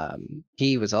well.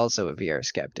 He was also a VR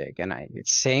skeptic, and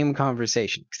same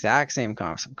conversation, exact same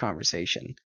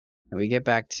conversation. And we get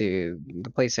back to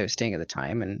the place I was staying at the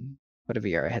time and put a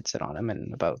VR headset on him,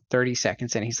 and about 30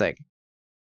 seconds in, he's like,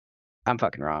 "I'm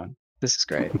fucking wrong. This is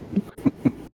great."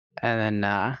 And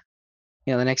then,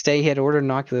 the next day he had ordered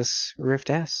an Oculus Rift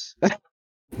S.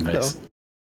 Nice.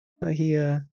 So he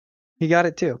got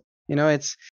it too.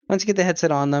 It's once you get the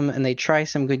headset on them and they try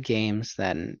some good games,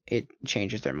 then it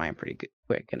changes their mind pretty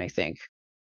quick. And I think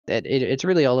that it's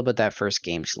really all about that first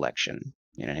game selection.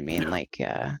 You know what I mean? Yeah. Like,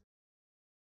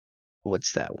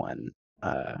 what's that one?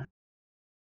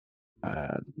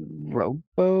 Robo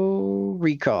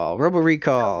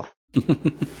Recall.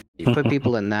 You put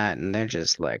people in that, and they're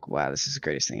just like, "Wow, this is the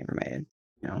greatest thing ever made."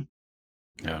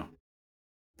 Yeah.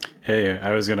 Hey,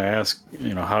 I was gonna ask,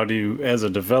 how do you, as a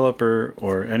developer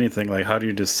or anything, like, how do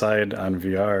you decide on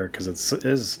VR? Because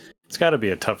it's got to be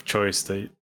a tough choice.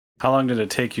 How long did it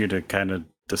take you to kind of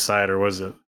decide, or was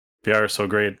it VR is so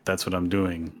great, that's what I'm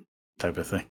doing, type of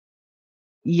thing?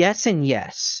 Yes and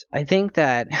yes. I think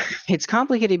that it's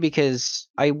complicated because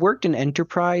I worked in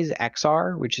Enterprise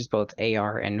XR, which is both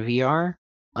AR and VR.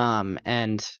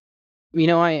 And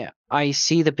I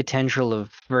see the potential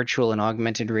of virtual and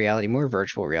augmented reality, more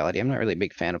virtual reality. I'm not really a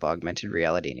big fan of augmented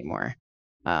reality anymore.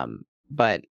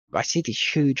 But I see the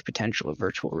huge potential of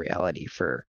virtual reality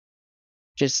for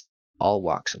just all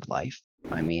walks of life.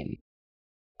 I mean,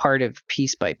 part of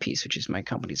Piece by Piece, which is my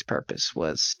company's purpose,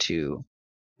 was to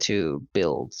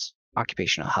build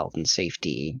occupational health and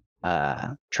safety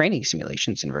training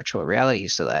simulations in virtual reality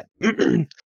so that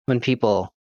when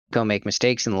people go make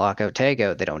mistakes in lockout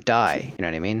tagout, they don't die. You know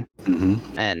what I mean?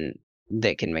 Mm-hmm. And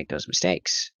they can make those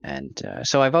mistakes. And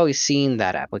so I've always seen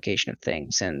that application of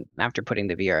things. And after putting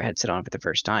the VR headset on for the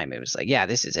first time, it was like, yeah,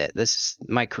 this is it.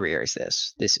 My career is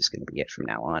this. This is going to be it from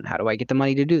now on. How do I get the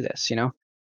money to do this? And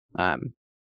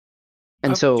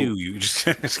How so do you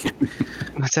just kidding.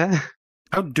 what's that?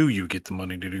 How do you get the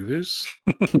money to do this?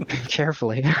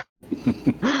 Carefully.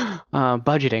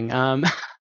 Budgeting.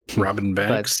 Robbing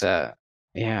banks. But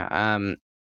yeah.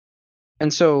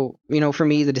 And so, for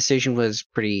me, the decision was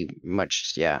pretty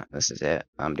much, yeah, this is it.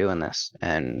 I'm doing this.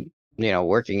 And,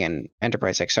 working in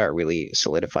Enterprise XR really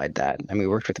solidified that. And we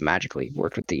worked with Magically,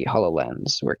 worked with the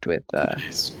HoloLens, worked with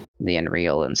Nice. the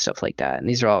Unreal and stuff like that. And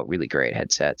these are all really great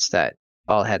headsets that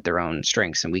all had their own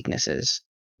strengths and weaknesses.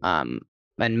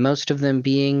 And most of them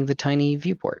being the tiny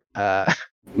viewport. I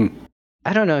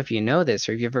don't know if you know this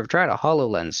or if you've ever tried a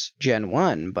HoloLens Gen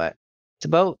 1, but it's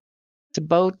about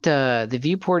the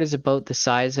viewport is about the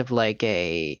size of like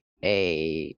a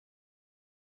I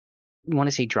want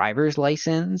to say driver's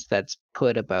license that's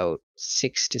put about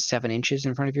 6 to 7 inches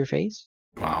in front of your face.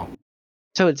 Wow.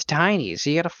 So it's tiny.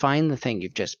 So you got to find the thing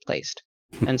you've just placed.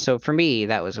 And so for me,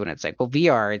 that was when it's like, well,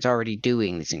 VR, it's already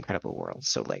doing these incredible worlds.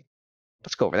 So like,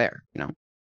 let's go over there, Yeah,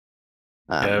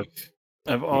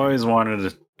 I've always wanted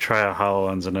to try a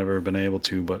HoloLens and never been able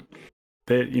to, but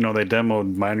they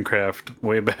demoed Minecraft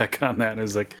way back on that, and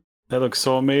it's like, that looks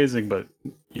so amazing, but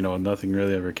nothing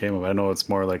really ever came of it. I know it's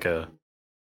more like an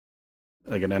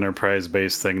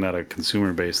enterprise-based thing, not a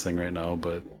consumer-based thing right now,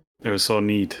 but it was so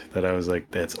neat that I was like,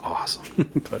 that's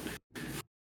awesome. But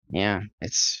yeah,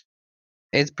 it's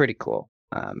pretty cool.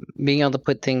 Being able to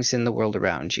put things in the world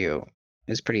around you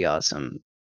is pretty awesome.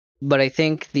 But I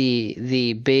think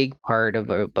the big part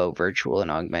about virtual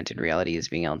and augmented reality is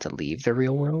being able to leave the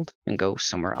real world and go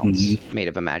somewhere else made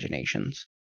of imaginations.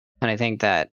 And I think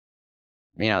that,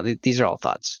 these are all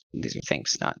thoughts. These are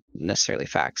things, not necessarily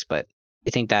facts. But I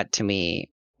think that to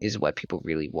me is what people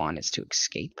really want, is to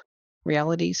escape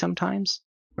reality sometimes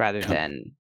rather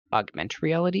than augment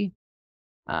reality.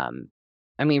 I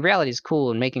mean, reality is cool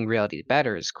and making reality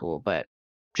better is cool, but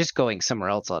just going somewhere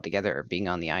else altogether, or being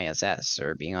on the ISS,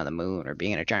 or being on the moon, or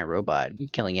being in a giant robot,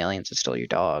 killing aliens that stole your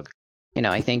dog.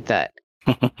 I think that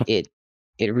it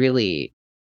really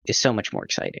is so much more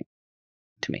exciting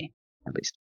to me, at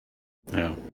least.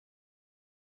 Yeah.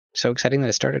 So exciting that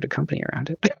I started a company around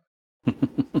it.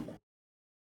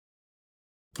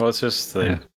 Well, it's just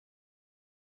Yeah.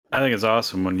 I think it's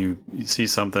awesome when you see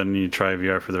something and you try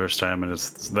VR for the first time and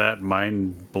it's that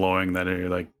mind blowing that you're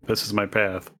like, this is my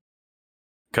path.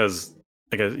 Because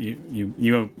like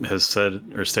you has said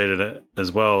or stated it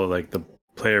as well, like the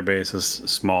player base is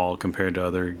small compared to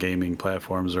other gaming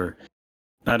platforms, or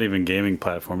not even gaming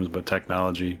platforms, but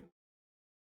technology.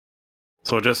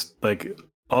 So just like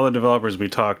all the developers we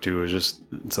talk to is just,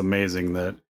 it's amazing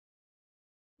that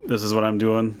this is what I'm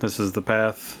doing. This is the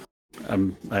path.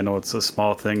 I know it's a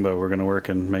small thing, but we're gonna work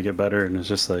and make it better. And it's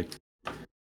just like,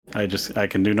 I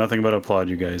can do nothing but applaud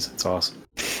you guys. It's awesome.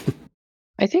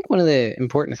 I think one of the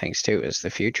important things too is the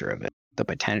future of it, the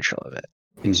potential of it.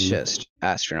 It's Mhm. just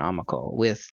astronomical.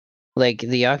 With like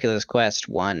the Oculus Quest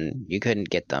 1, you couldn't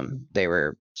get them. They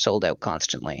were sold out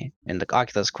constantly. And the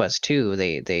Oculus Quest 2,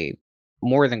 they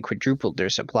more than quadrupled their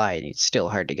supply, and it's still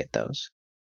hard to get those.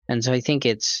 And so I think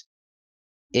it's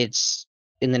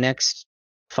in the next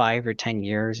 5 or 10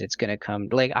 years, it's gonna come.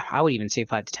 Like I would even say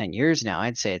 5 to 10 years now.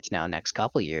 I'd say it's now next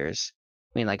couple years.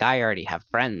 I mean, like I already have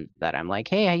friends that I'm like,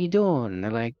 hey, how you doing? And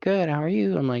they're like, good. How are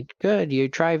you? I'm like, good. You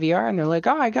try VR? And they're like,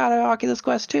 oh, I got an Oculus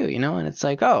Quest 2. And it's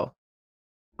like, oh,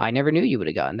 I never knew you would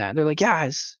have gotten that. They're like, yeah,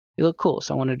 you look cool,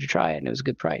 so I wanted to try it, and it was a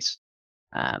good price.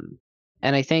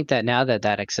 And I think that now that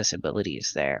accessibility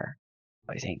is there,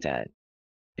 I think that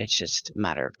it's just a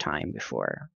matter of time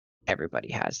before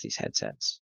everybody has these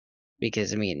headsets.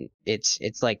 Because I mean, it's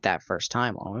like that first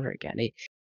time all over again.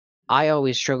 I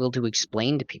always struggle to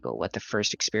explain to people what the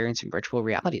first experience in virtual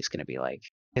reality is going to be like,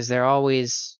 because they're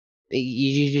always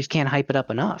you just can't hype it up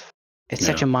enough. It's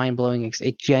such Yeah. a mind blowing.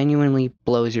 It genuinely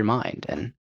blows your mind,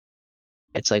 and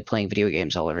it's like playing video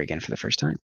games all over again for the first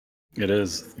time. It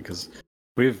is, because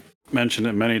we've mentioned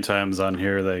it many times on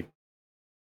here. Like,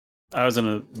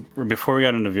 before we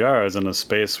got into VR, I was in a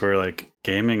space where like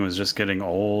gaming was just getting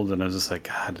old, and I was just like,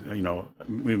 God,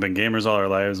 we've been gamers all our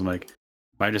lives. I'm like,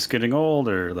 am I just getting old,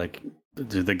 or like,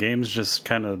 do the games just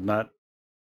kind of not?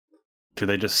 Do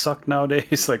they just suck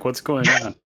nowadays? Like, what's going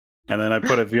on? And then I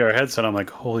put a VR headset. I'm like,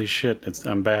 holy shit,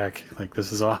 I'm back. Like,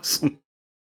 this is awesome.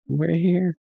 We're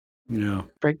here. Yeah.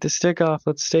 Break the stick off.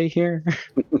 Let's stay here.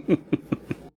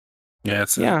 Yeah,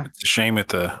 it's a shame at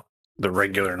the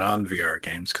regular non-VR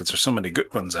games, because there's so many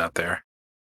good ones out there.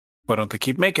 Why don't they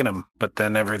keep making them? But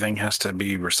then everything has to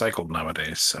be recycled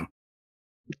nowadays. So,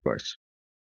 Of course.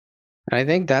 And I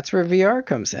think that's where VR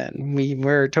comes in.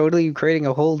 We're totally creating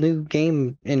a whole new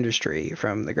game industry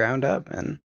from the ground up,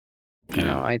 and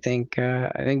I think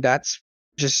that's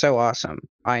just so awesome.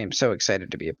 I am so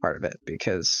excited to be a part of it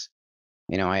because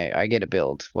I get to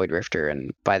build Void Rifter,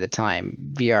 and by the time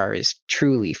VR is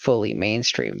truly fully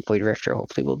mainstream, Void Rifter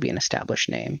hopefully will be an established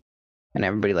name, and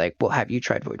everybody like, well, have you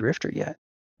tried Void Rifter yet?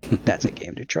 That's a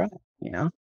game to try, Yeah.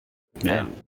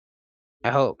 And I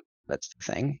hope that's the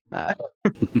thing.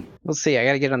 We'll see. I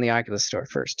got to get on the Oculus Store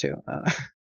first too.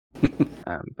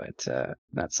 But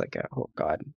that's like oh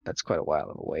god, that's quite a while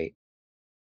of a wait.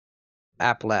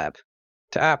 App Lab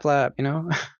to App Lab,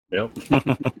 Yep.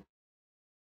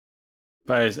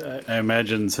 But I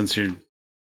imagine, since you're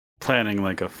planning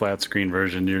like a flat screen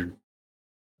version, you're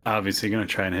obviously going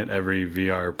to try and hit every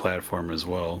VR platform as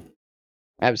well.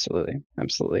 Absolutely.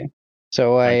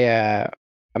 So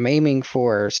I'm aiming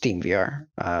for Steam VR,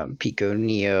 Pico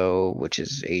Neo, which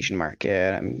is Asian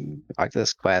market.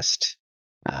 Oculus Quest.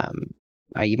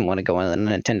 I even want to go on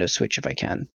the Nintendo Switch if I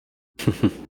can.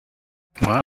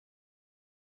 Wow.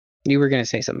 You were going to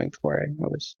say something before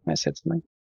I said something.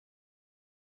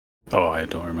 Oh, I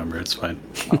don't remember. It's fine.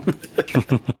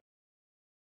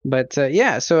 But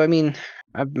yeah, so I mean,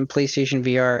 I've been PlayStation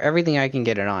VR, everything I can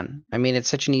get it on. I mean, it's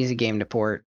such an easy game to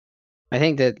port. I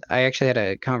think that I actually had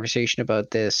a conversation about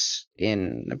this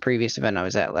in a previous event I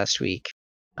was at last week.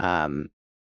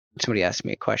 Somebody asked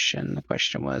me a question. The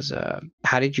question was,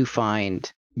 how did you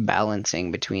find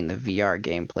balancing between the VR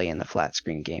gameplay and the flat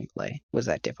screen gameplay? Was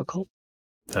that difficult?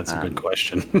 That's a good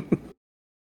question.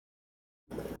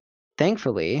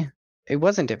 Thankfully, it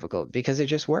wasn't difficult because it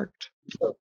just worked.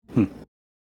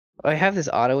 I have this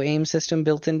auto aim system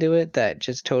built into it that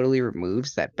just totally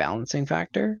removes that balancing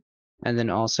factor. And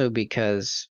then also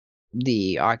because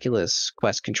the Oculus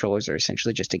Quest controllers are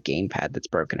essentially just a gamepad that's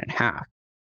broken in half.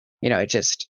 It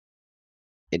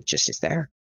just is there.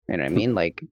 You know what I mean?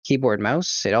 Like keyboard,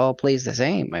 mouse, it all plays the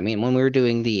same. I mean, when we were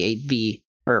doing the 8v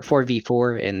or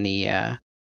 4v4 in the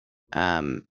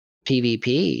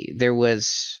PvP, there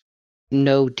was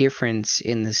no difference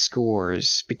in the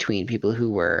scores between people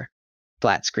who were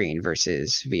flat screen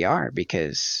versus VR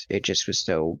because it just was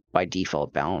so by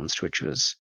default balanced, which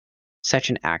was such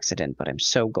an accident. But I'm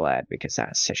so glad because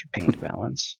that's such a pain to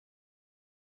balance.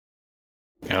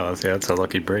 Yeah, that's a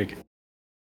lucky break.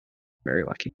 Very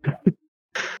lucky.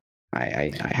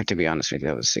 I have to be honest with you,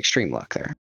 that was extreme luck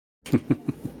there.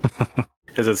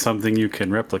 Is it something you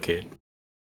can replicate?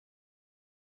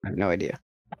 I have no idea.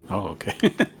 Oh, okay.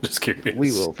 Just curious.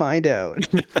 We will find out.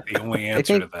 The only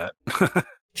answer to that.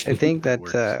 I think that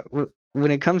Works.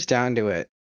 when it comes down to it,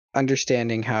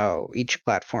 understanding how each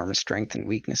platform's strengths and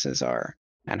weaknesses are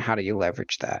and how do you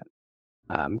leverage that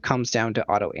comes down to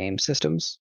auto aim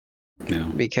systems. Yeah.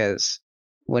 Because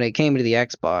when it came to the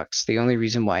Xbox, the only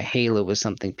reason why Halo was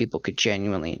something people could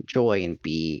genuinely enjoy and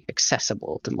be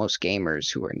accessible to most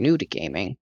gamers who are new to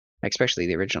gaming, especially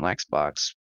the original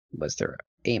Xbox, was their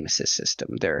aim assist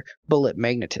system, their bullet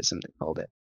magnetism, they called it.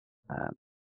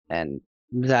 And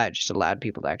that just allowed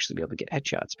people to actually be able to get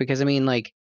headshots. Because, I mean,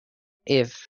 like,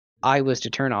 if I was to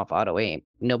turn off auto aim,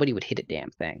 nobody would hit a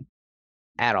damn thing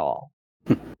at all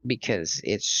because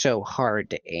it's so hard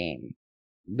to aim.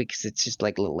 Because it's just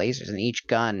like little lasers, and each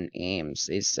gun aims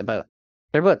they're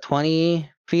about 20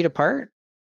 feet apart,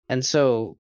 and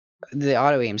so the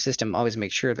auto aim system always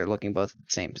makes sure they're looking both at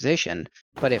the same position.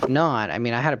 But if not, I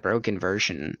mean, I had a broken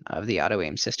version of the auto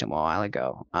aim system a while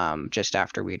ago. Just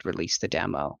after we'd released the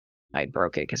demo, I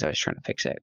broke it because I was trying to fix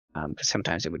it. Because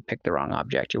sometimes it would pick the wrong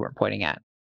object you were pointing at.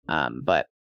 But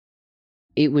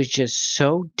it was just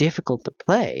so difficult to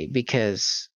play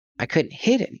because I couldn't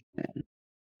hit anything.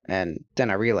 And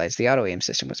then I realized the auto aim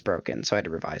system was broken, so I had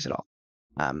to revise it all.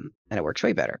 And it works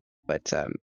way better. But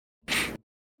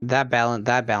that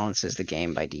balances the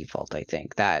game by default. I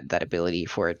think that ability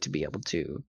for it to be able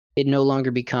to, it no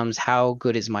longer becomes how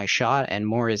good is my shot, and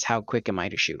more is how quick am I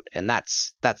to shoot. And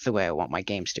that's the way I want my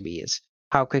games to be: is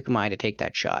how quick am I to take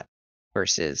that shot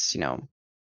versus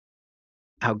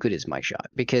how good is my shot.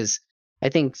 Because I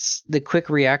think the quick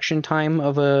reaction time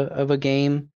of a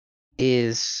game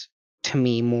is, to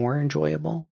me, more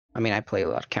enjoyable. I mean, I play a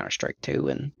lot of Counter-Strike too,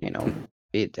 and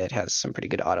it has some pretty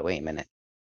good auto aim in it.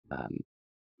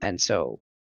 And so,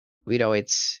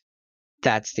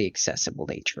 that's the accessible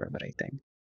nature of it, I think,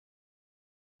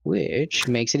 which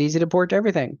makes it easy to port to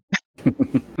everything.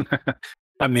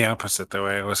 I'm the opposite, though.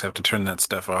 I always have to turn that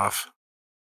stuff off.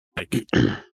 Like,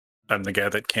 I'm the guy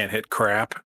that can't hit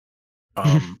crap.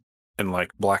 In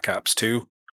like Black Ops 2,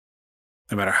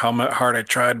 no matter how hard I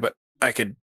tried, but I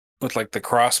could, with like the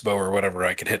crossbow or whatever,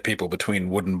 I could hit people between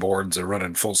wooden boards or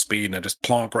running full speed, and I just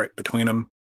plonk right between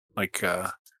them. Like,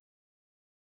 I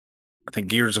think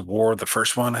Gears of War, the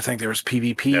first one, I think there was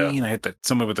PvP, and I hit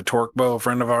someone with a torque bow, a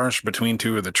friend of ours, between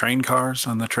two of the train cars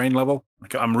on the train level.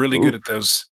 Like, I'm really good at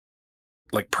those,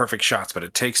 like, perfect shots, but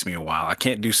it takes me a while. I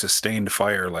can't do sustained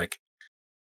fire like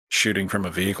shooting from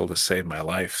a vehicle to save my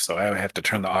life. So I have to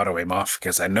turn the auto aim off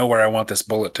because I know where I want this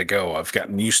bullet to go. I've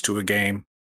gotten used to a game.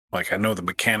 Like, I know the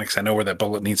mechanics. I know where that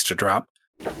bullet needs to drop.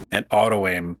 And auto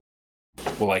aim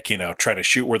will, like, try to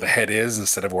shoot where the head is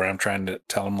instead of where I'm trying to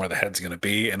tell them where the head's going to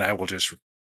be. And I will just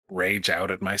rage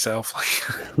out at myself.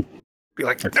 Like, be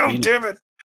like, no, damn it.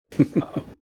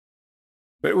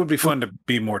 But it would be fun to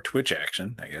be more Twitch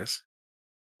action, I guess.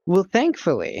 Well,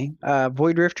 thankfully,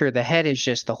 Void Rifter, the head is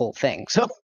just the whole thing. So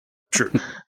True.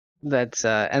 that's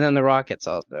and then the rocket's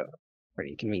also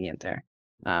pretty convenient there.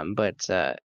 But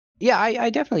yeah, I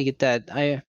definitely get that.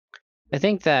 I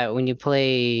think that when you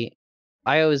play,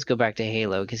 I always go back to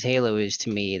Halo because Halo is, to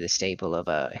me, the staple of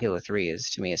Halo 3 is,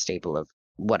 to me, a staple of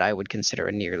what I would consider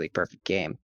a nearly perfect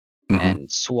game. Mhm.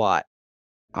 And SWAT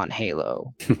on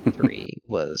Halo 3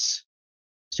 was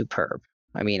superb.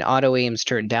 I mean, auto aim's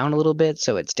turned down a little bit,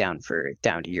 so it's down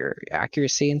to your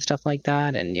accuracy and stuff like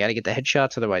that, and you got to get the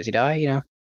headshots, otherwise you die.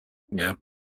 Yeah.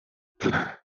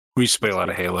 We used to play a lot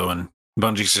of Halo, and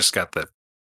Bungie's just got the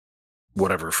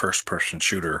whatever first-person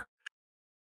shooter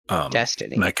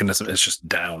Destiny mechanism. It's just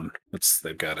down.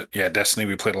 They've got it. Yeah, Destiny.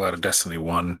 We played a lot of Destiny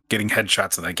 1. Getting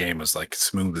headshots in that game was like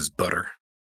smooth as butter.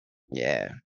 Yeah,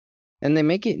 and they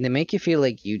make you feel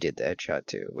like you did the headshot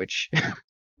too, which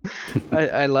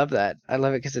I love that. I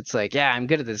love it because it's like, yeah, I'm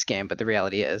good at this game, but the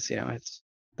reality is, it's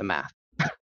the math.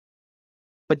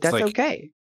 But that's like,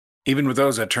 okay. Even with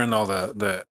those, I turned all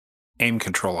the aim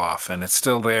control off, and it's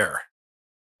still there.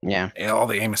 Yeah. All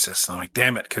the aim assists. I'm like,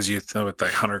 damn it, because you throw with the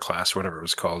hunter class, whatever it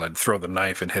was called, I'd throw the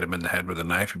knife and hit him in the head with a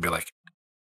knife and be like,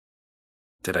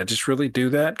 did I just really do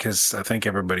that? Because I think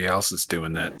everybody else is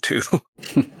doing that too.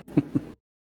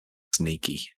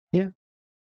 Sneaky. Yeah.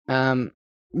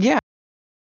 Yeah.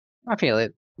 I feel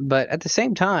it, but at the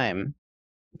same time,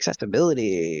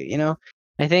 accessibility.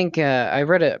 I think I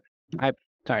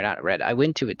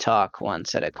went to a talk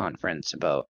once at a conference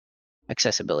about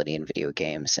accessibility in video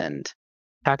games and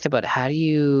talked about how do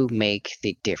you make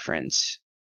the difference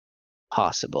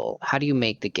possible? How do you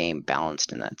make the game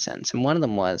balanced in that sense? And one of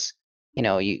them was,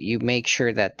 you make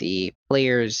sure that the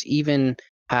players even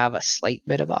have a slight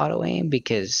bit of auto aim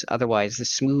because otherwise the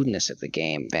smoothness of the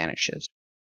game vanishes.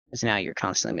 Because now you're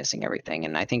constantly missing everything.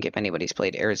 And I think if anybody's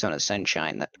played Arizona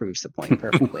Sunshine, that proves the point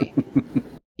perfectly.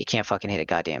 You can't fucking hit a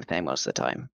goddamn thing most of the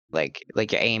time. Like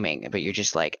you're aiming, but you're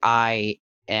just like, I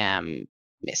am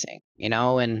missing,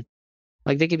 and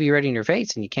like they could be right in your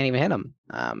face and you can't even hit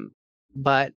them.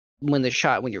 But when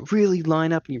you really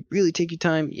line up and you really take your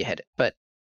time, you hit it. But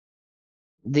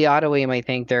the auto aim, I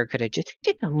think there could have just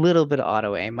a little bit of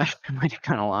auto aim. I might have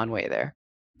gone a long way there.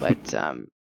 But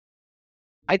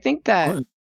I think that Well,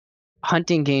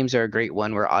 hunting games are a great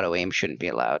one where auto aim shouldn't be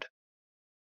allowed.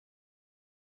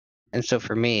 And so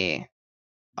for me,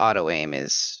 auto aim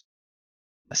is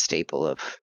a staple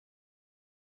of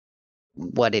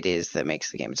what it is that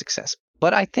makes the game successful.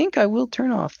 But I think I will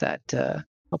turn off that.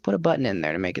 I'll put a button in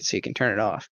there to make it so you can turn it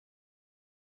off.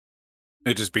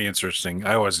 it'd just be interesting.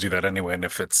 I always do that anyway. And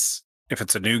if it's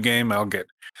a new game, I'll get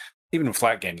even in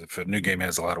flat games. If a new game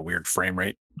has a lot of weird frame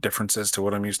rate differences to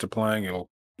what I'm used to playing, it'll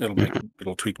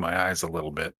tweak my eyes a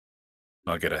little bit.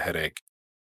 I'll get a headache.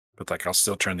 But like I'll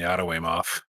still turn the auto aim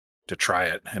off to try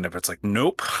it. And if it's like,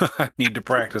 nope, I need to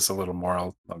practice a little more,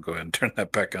 I'll go ahead and turn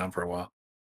that back on for a while.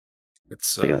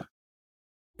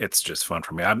 It's just fun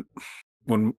for me.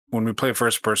 When we play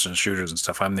first person shooters and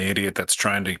stuff, I'm the idiot that's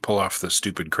trying to pull off the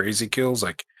stupid crazy kills.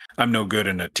 Like I'm no good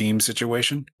in a team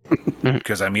situation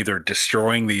because I'm either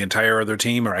destroying the entire other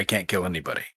team or I can't kill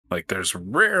anybody. Like there's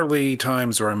rarely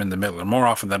times where I'm in the middle, and more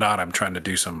often than not, I'm trying to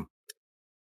do some.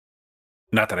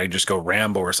 Not that I just go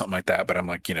Rambo or something like that, but I'm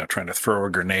like, trying to throw a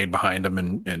grenade behind them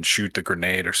and shoot the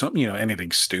grenade or something,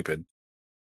 anything stupid.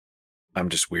 I'm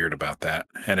just weird about that.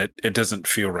 And it doesn't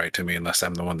feel right to me unless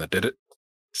I'm the one that did it.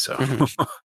 So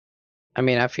I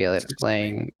mean, I feel it It's just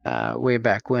playing way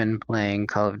back when playing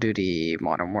Call of Duty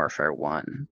Modern Warfare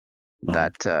 1. Oh.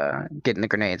 That getting the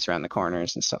grenades around the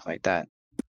corners and stuff like that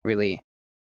really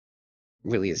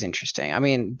is interesting. I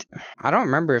mean, I don't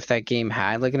remember if that game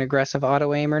had like an aggressive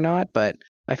auto aim or not, but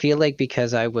I feel like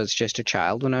because I was just a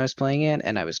child when I was playing it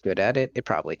and I was good at it, it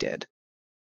probably did.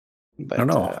 But I don't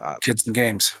know. Kids and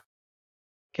games.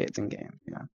 kids and games,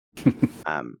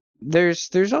 yeah.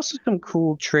 There's also some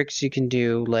cool tricks you can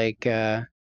do, like do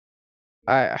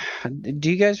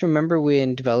you guys remember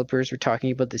when developers were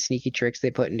talking about the sneaky tricks they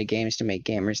put into games to make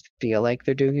gamers feel like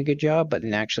they're doing a good job, but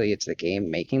then actually it's the game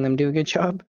making them do a good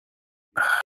job?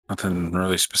 Nothing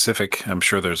really specific. I'm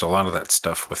sure there's a lot of that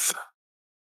stuff with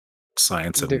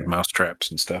science and There- mousetraps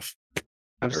and stuff.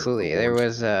 Absolutely. There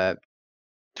was a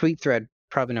tweet thread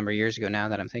probably a number of years ago now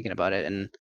that I'm thinking about it, and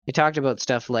they talked about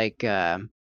stuff like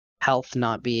health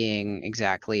not being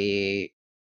exactly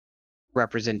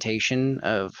representation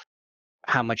of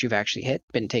how much you've actually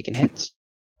been taking hits.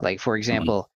 Like for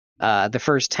example, the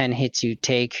first 10 hits you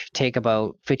take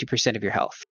about 50% of your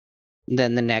health.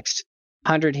 Then the next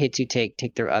 100 hits you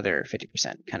take their other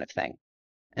 50% kind of thing.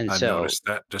 And I've so noticed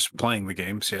that just playing the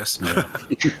games, yes.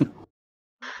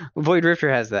 Void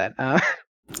Rifter has that.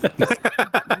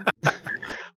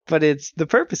 But it's the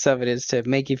purpose of it is to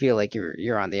make you feel like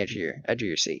you're on the edge of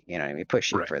your seat. You know what I mean?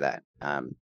 Push you Right. for that.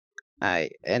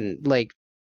 And like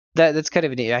that's kind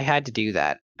of neat. I had to do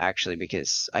that actually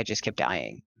because I just kept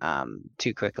dying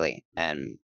too quickly,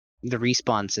 and the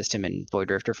respawn system in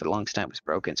Void Rifter for the longest time was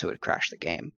broken, so it would crash the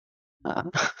game.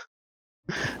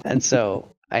 And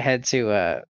so I had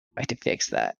to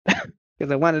fix that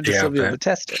because I wanted to Yeah, still be able that- to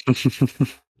test it.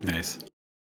 Nice.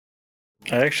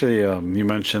 I actually, you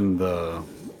mentioned the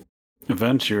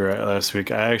event you were at last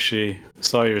week. I actually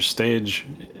saw your stage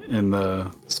in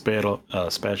the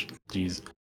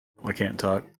I can't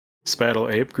talk. Spattle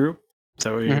Ape group. Is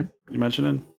that what you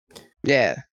mentioned?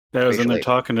 Yeah. I was in there Spatial Ape.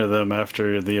 talking to them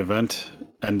after the event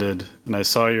ended, and I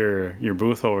saw your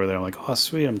booth over there. I'm like, oh,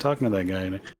 sweet, I'm talking to that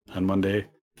guy on Monday.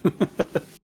 It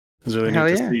was really Hell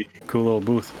neat yeah. to see. Cool little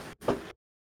booth.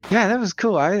 Yeah, that was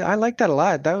cool. I like that a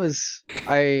lot. That was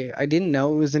I didn't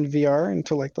know it was in VR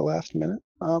until like the last minute.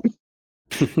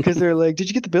 Because they're like, "Did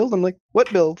you get the build?" I'm like,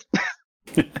 "What build?"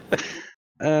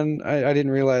 And I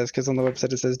didn't realize because on the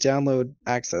website it says download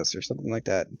access or something like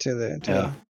that to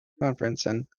the conference,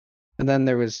 and then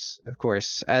there was, of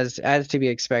course, as to be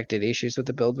expected, issues with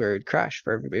the build where it would crash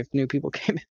for if new people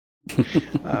came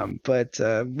in. But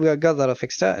we got that all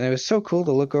fixed out, and it was so cool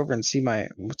to look over and see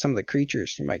some of the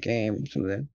creatures from my game, some of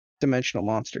the dimensional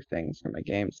monster things from my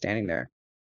game standing there.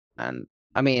 And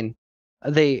I mean,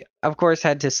 they of course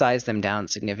had to size them down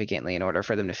significantly in order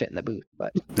for them to fit in the booth,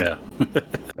 but Yeah.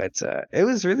 it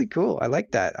was really cool. I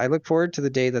like that. I look forward to the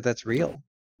day that that's real.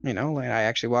 You know, like I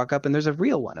actually walk up and there's a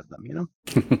real one of them. You know,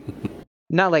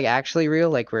 not like actually real,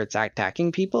 like where it's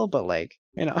attacking people, but like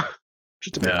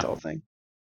just a big Yeah. tall thing.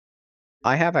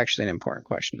 I have actually an important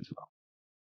question as well.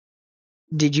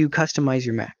 Did you customize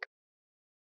your mech?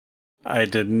 I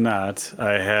did not.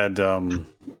 I had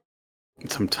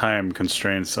some time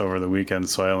constraints over the weekend,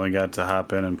 so I only got to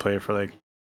hop in and play for like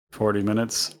 40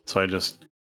 minutes. So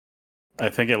I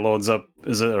think it loads up.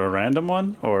 Is it a random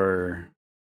one or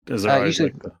is it always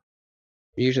Usually, like the?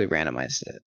 usually randomized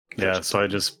it. Yeah. first. So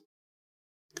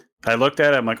I looked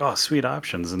at it. I'm like, oh, sweet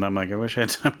options, and I'm like, I wish I had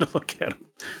time to look at them.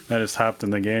 I just hopped in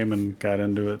the game and got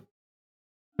into it.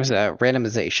 There's a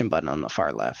randomization button on the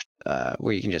far left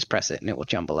where you can just press it and it will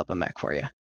jumble up a mech for you.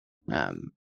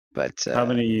 But How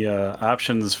many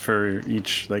options for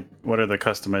each? Like, what are the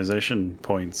customization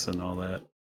points and all that?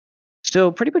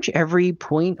 so pretty much every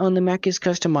point on the mech is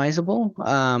customizable.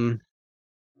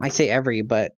 I say every,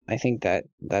 but I think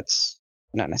that's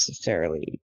not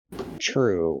necessarily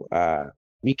true.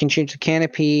 You can change the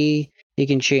canopy, you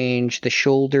can change the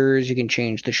shoulders, you can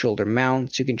change the shoulder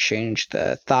mounts, you can change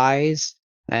the thighs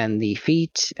and the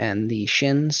feet and the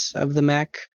shins of the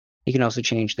mech. You can also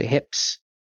change the hips.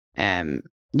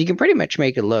 You can pretty much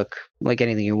make it look like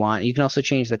anything you want. You can also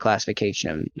change the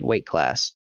classification of weight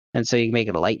class. And so you can make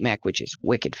it a light mech, which is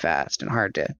wicked fast and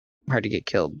hard to get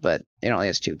killed, but it only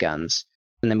has 2 guns.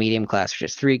 And the medium class, which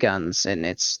has 3 guns, and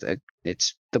it's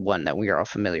the one that we are all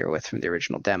familiar with from the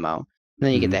original demo. And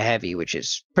then you get the heavy, which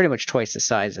is pretty much twice the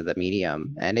size of the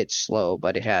medium, and it's slow,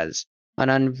 but it has an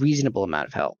unreasonable amount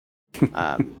of health.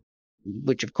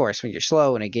 Which, of course, when you're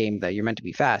slow in a game that you're meant to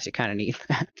be fast, you kind of need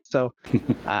that. So,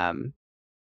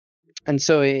 and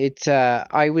so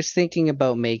I was thinking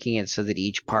about making it so that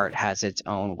each part has its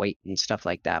own weight and stuff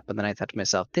like that. But then I thought to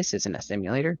myself, this isn't a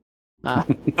simulator.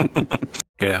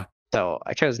 Yeah. So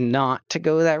I chose not to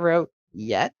go that route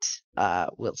yet.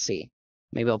 We'll see.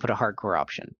 Maybe I'll put a hardcore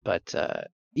option. But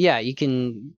yeah, you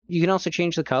can also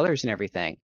change the colors and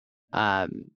everything.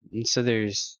 And so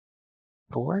there's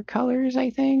 4 colors, I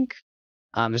think.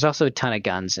 There's also a ton of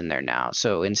guns in there now.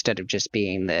 So instead of just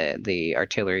being the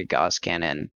artillery Gauss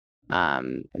cannon,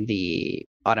 the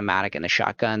automatic and the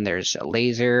shotgun, there's a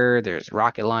laser, there's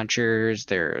rocket launchers,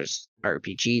 there's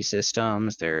RPG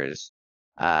systems, there's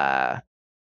a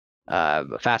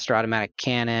faster automatic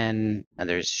cannon, and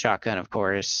there's shotgun, of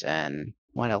course, and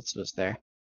what else was there?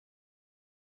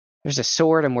 There's a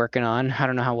sword I'm working on. I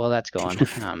don't know how well that's going.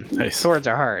 Nice. Swords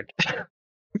are hard.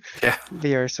 Yeah.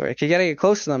 VR sword. You gotta get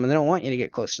close to them, and they don't want you to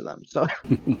get close to them. So,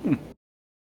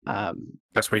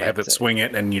 That's where you have But, it swing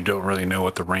it and you don't really know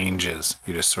what the range is.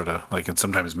 You just sort of like, and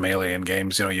sometimes melee in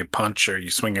games, you punch or you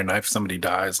swing your knife, somebody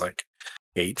dies like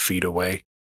 8 feet away.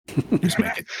 Just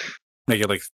make it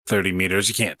like 30 meters.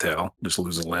 You can't tell. Just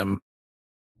lose a limb.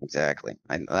 exactly.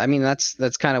 I mean,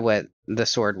 that's kind of what the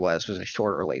sword was a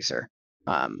shorter laser,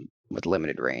 with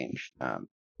limited range.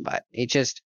 But it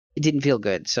didn't feel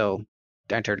good, so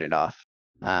I turned it off.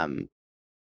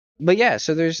 But yeah,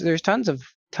 so there's tons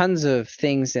of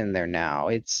things in there now.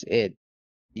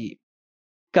 You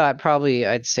got probably,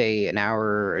 I'd say, an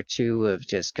hour or 2 of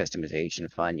just customization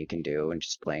fun you can do and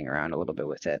just playing around a little bit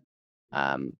with it.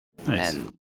 Nice.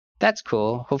 And that's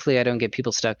cool. Hopefully I don't get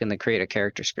people stuck in the create a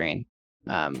character screen.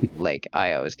 Like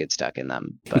I always get stuck in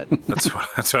them. But That's what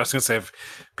I was gonna say. If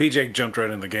PJ jumped right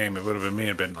in the game, it would have been me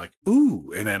and been like,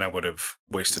 ooh, and then I would have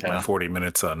wasted my 40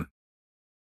 minutes on,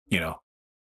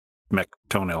 mech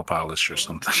toenail polish or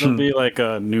something. There'll be like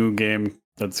a new game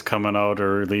that's coming out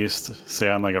or released, say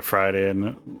on like a Friday,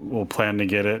 and we'll plan to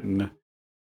get it and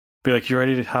be like, "You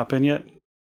ready to hop in yet?"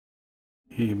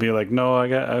 He'd be like, "No,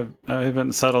 I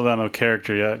haven't settled on a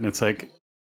character yet," and it's like,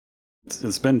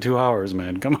 it's been 2 hours,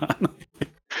 man. Come on.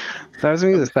 that was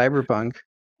me with Cyberpunk.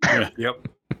 Yep.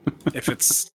 If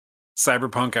it's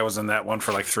Cyberpunk, I was in that one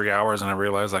for like 3 hours, and I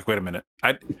realized, like, wait a minute,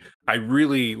 I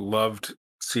really loved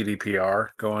CDPR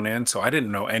going in, so I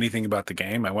didn't know anything about the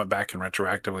game. I went back and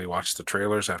retroactively watched the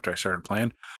trailers after I started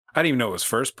playing. I didn't even know it was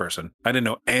first person. I didn't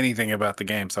know anything about the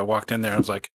game, so I walked in there. I was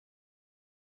like,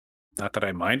 not that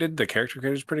I minded. The character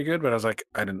creator is pretty good, but I was like,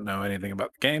 I didn't know anything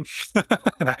about the game,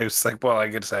 and I was like, well, I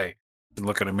could say,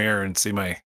 look in a mirror and see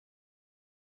my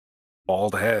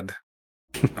bald head.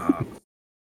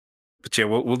 But yeah,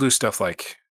 we'll do stuff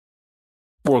like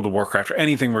World of Warcraft or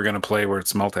anything we're going to play where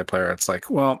it's multiplayer. It's like,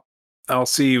 well, I'll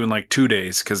see you in like 2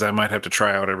 days because I might have to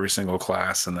try out every single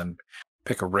class and then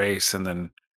pick a race and then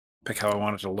pick how I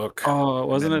want it to look. Oh,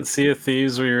 wasn't then- it Sea of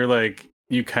Thieves where you're like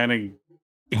you kind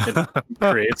of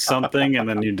create something and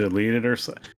then you delete it or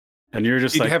so, and you're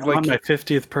just You'd like, have, I'm like- on my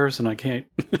 50th person, I can't.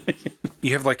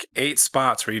 You have like 8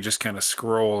 spots where you just kind of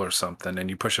scroll or something, and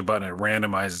you push a button, it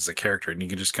randomizes a character, and you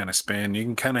can just kind of spin. You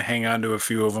can kind of hang on to a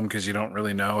few of them because you don't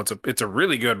really know. It's a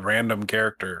really good random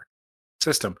character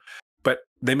system. But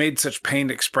they made such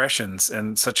pained expressions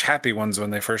and such happy ones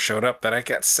when they first showed up that I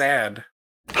got sad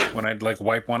when I'd like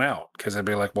wipe one out because I'd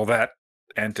be like, well, that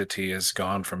entity is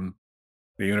gone from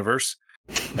the universe,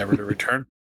 never to return.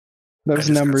 Those just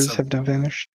got numbers some- have now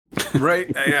vanished. Right?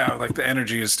 Yeah, like the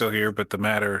energy is still here, but the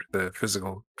matter, the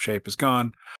physical shape is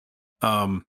gone.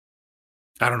 I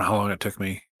don't know how long it took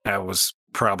me. I was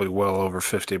probably well over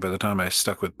 50 by the time I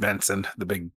stuck with Benson, the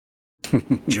big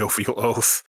jovial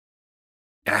oath.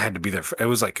 I had to be there. It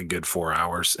was like a good 4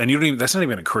 hours, and you don't even. That's not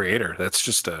even a creator. That's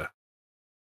just a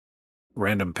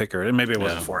random picker. And maybe it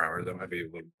wasn't Yeah. 4 hours. That might be a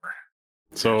little more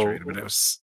So exaggerated, but it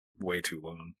was way too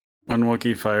long. when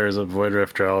Wookiee fires a Void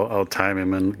Rifter, I'll time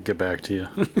him and get back to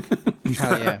you.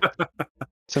 Hell yeah.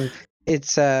 So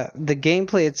it's the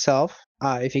gameplay itself.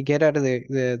 If you get out of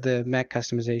the mech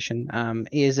customization,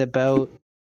 is about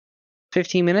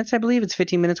 15 minutes, I believe. It's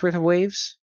 15 minutes worth of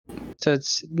waves. So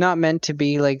it's not meant to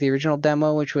be like the original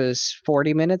demo, which was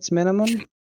 40 minutes minimum.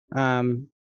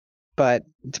 But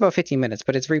it's about 15 minutes,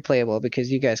 but it's replayable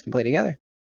because you guys can play together.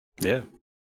 Yeah.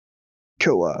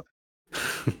 Co-op.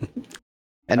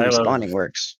 And I love- respawning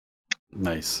works.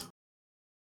 Nice.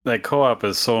 Like co-op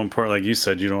is so important. Like you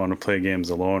said, you don't want to play games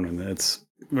alone, and it's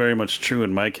very much true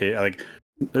in my case. Like,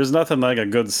 there's nothing like a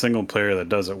good single player that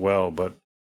does it well. But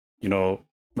you know,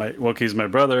 my Wookiee's my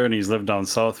brother, and he's lived down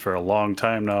south for a long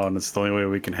time now, and it's the only way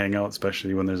we can hang out,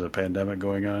 especially when there's a pandemic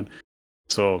going on.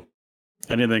 So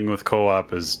anything with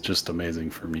co-op is just amazing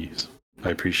for me. So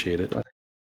I appreciate it.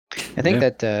 I think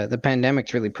that the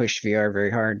pandemic's really pushed VR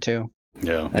very hard too.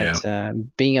 Yeah. That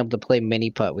being able to play mini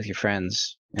putt with your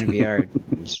friends in VR,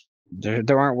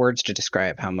 there aren't words to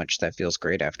describe how much that feels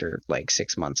great after like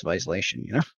 6 months of isolation.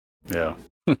 You know,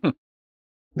 Yeah.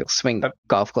 you'll swing a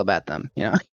golf club at them.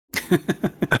 You know,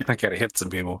 I gotta hit some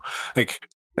people. Like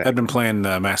I've been playing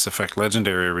the Mass Effect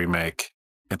Legendary remake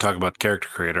and talk about character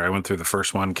creator. I went through the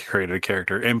first one, created a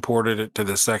character, imported it to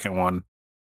the second one,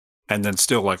 and then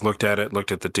still like looked at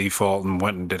the default and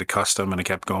went and did a custom, and I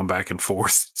kept going back and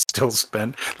forth. Still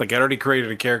spent like I already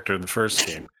created a character in the first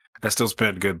game. I still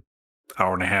spent a good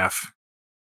hour and a half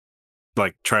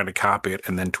like trying to copy it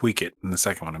and then tweak it in the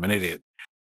second one. I'm an idiot.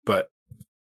 But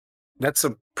that's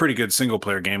a pretty good single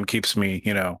player game. Keeps me,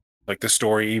 you know, like the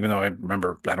story, even though I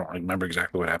don't remember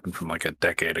exactly what happened from like a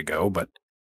decade ago, but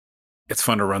it's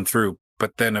fun to run through.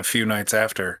 But then a few nights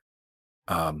after,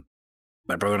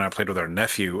 my brother and I played with our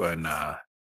nephew and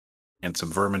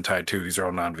some Vermintide 2. These are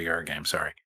all non-VR games,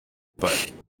 sorry.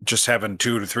 But just having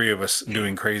 2 to 3 of us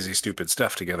doing crazy, stupid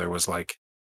stuff together was like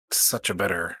such a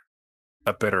better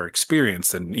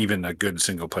experience than even a good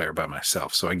single player by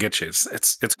myself. So I get you.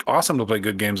 It's awesome to play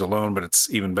good games alone, but it's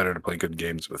even better to play good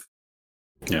games with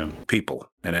people.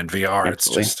 And in VR,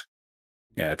 Absolutely.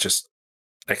 it's just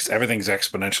everything's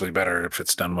exponentially better if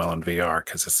it's done well in VR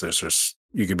because there's just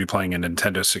you could be playing a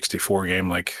Nintendo 64 game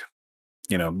like,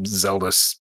 you know, Zelda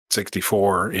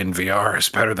 64 in VR is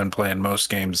better than playing most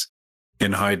games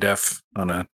in high def on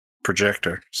a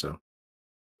projector. So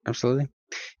absolutely.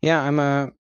 Yeah, I'm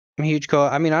a huge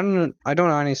I mean, I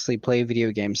don't honestly play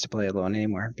video games to play alone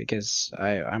anymore because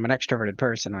I'm an extroverted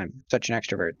person. I'm such an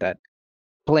extrovert that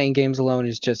playing games alone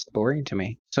is just boring to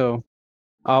me. So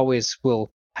I always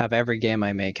will have every game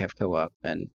I make have co-op,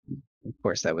 and of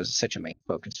course that was such a main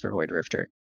focus for Void Rifter,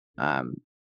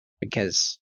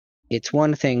 because it's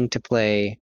one thing to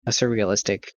play a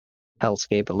surrealistic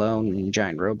hellscape alone in a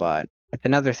giant robot. It's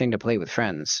another thing to play with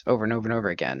friends over and over and over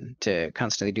again to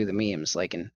constantly do the memes,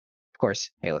 like in, of course,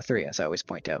 Halo 3, as I always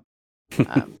point out.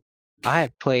 I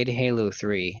have played Halo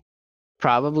 3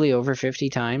 probably over 50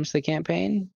 times the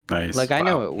campaign. Nice. Like I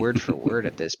know it word for word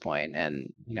at this point,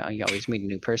 and you know, you always meet a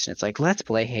new person. It's like, let's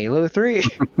play Halo 3. do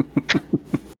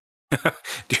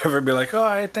you ever be like, oh,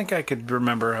 I think I could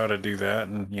remember how to do that,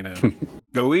 and you know,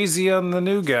 go easy on the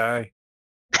new guy,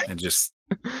 and just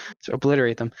To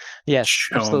obliterate them. Yes,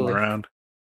 show him absolutely. around.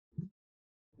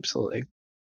 Absolutely.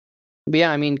 But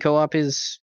yeah, I mean, co-op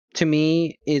is, to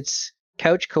me, it's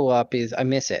couch co-op is, I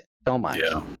miss it so much.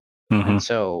 Yeah. And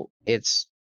so it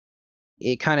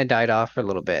kind of died off for a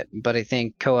little bit, but I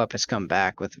think co-op has come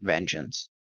back with vengeance,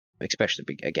 especially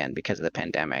again because of the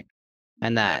pandemic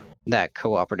and that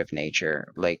cooperative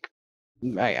nature. Like,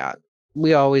 we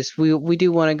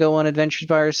do want to go on adventures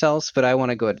by ourselves, but I want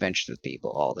to go adventures with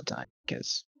people all the time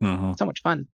because Mm-hmm. it's so much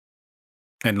fun.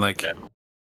 And like Yeah.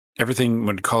 everything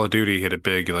when Call of Duty hit a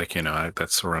big, like,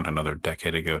 that's around another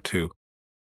decade ago too.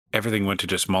 Everything went to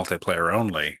just multiplayer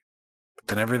only. But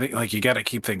then everything, like, you got to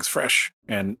keep things fresh.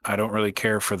 And I don't really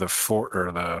care for the fort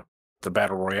or the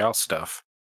battle royale stuff.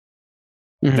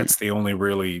 Mhm. That's the only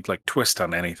really like twist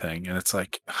on anything. And it's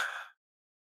like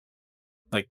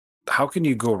how can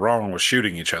you go wrong with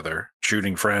shooting each other,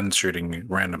 shooting friends, shooting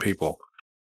random people?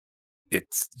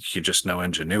 It's you just know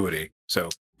ingenuity. So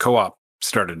co-op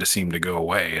started to seem to go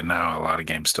away, and now a lot of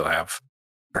games still are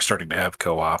starting to have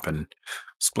co-op and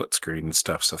split screen and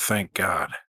stuff. So thank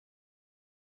God.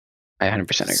 I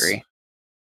 100% agree.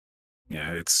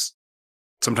 Yeah, it's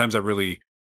sometimes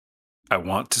I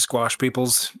want to squash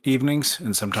people's evenings,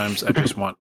 and sometimes I just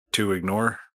want to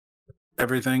ignore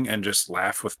everything and just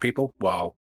laugh with people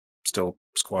while still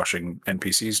squashing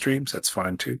NPC streams. That's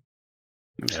fine too.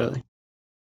 Absolutely.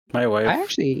 My wife I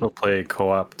actually will play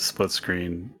co-op split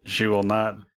screen. She will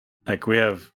not, like, we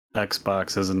have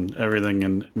Xboxes and everything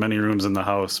in many rooms in the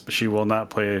house, but she will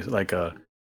not play like a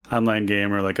online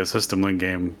game or like a system link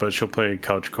game, but she'll play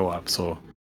couch co-op. So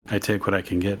I take what I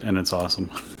can get, and it's awesome.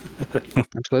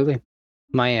 absolutely.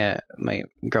 My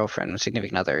girlfriend,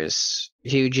 significant other, is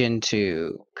huge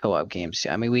into co-op games.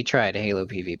 I mean, we tried Halo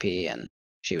PvP, and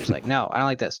she was like, "No, I don't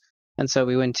like this." And so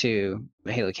we went to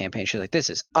the Halo campaign. She's like, "This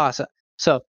is awesome."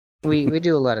 So we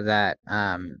do a lot of that.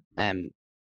 And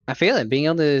I feel it. Being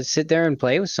able to sit there and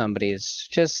play with somebody is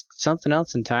just something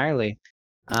else entirely.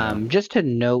 Just to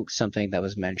note something that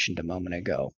was mentioned a moment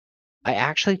ago, I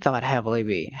actually thought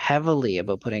heavily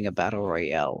about putting a battle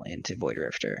royale into Void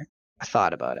Rifter. I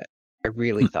thought about it. I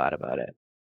really thought about it.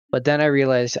 But then I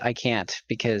realized I can't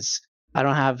because I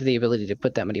don't have the ability to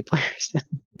put that many players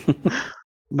in.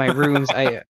 My rooms,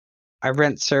 I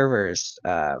rent servers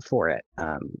for it,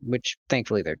 which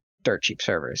thankfully they're dirt cheap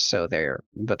servers, so they're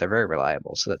very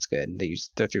reliable, so that's good.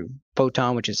 They're through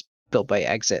Photon, which is built by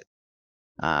Exit,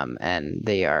 and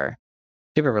they are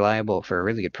super reliable for a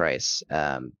really good price.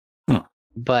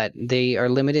 But they are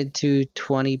limited to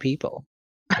 20 people.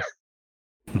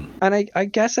 And I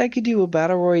guess I could do a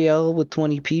battle royale with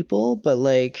 20 people, but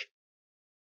like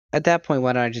at that point,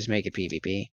 why don't I just make it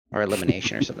PvP or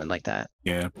elimination or something like that?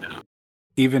 Yeah.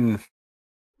 Even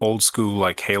old school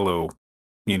like Halo,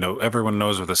 everyone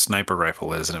knows what a sniper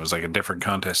rifle is, and it was like a different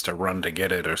contest to run to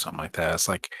get it or something like that. It's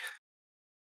like,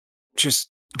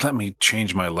 just let me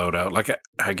change my loadout. Like,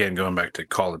 again, going back to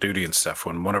Call of Duty and stuff,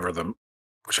 when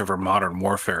whichever Modern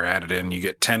Warfare added in, you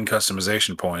get 10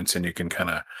 customization points, and you can kind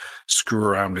of screw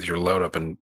around with your loadup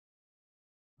and,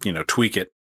 tweak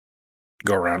it,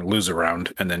 go around, lose a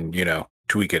round, and then,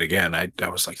 tweak it again. I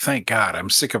was like, thank God. I'm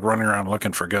sick of running around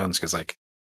looking for guns because, like,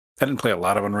 I didn't play a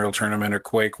lot of Unreal Tournament or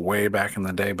Quake way back in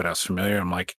the day, but I was familiar.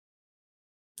 I'm like,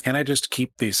 can I just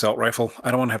keep the assault rifle? I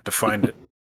don't want to have to find it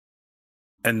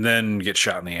and then get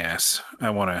shot in the ass. I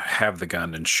want to have the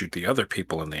gun and shoot the other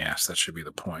people in the ass. That should be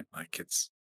the point. Like, it's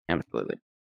Absolutely.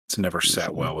 never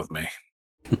sat well with me.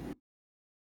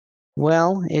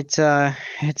 Well, it's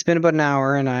been about an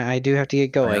hour, and I do have to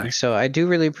get going. Really? So I do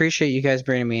really appreciate you guys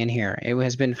bringing me in here. It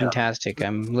has been fantastic.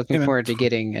 I'm looking Yeah, man. forward to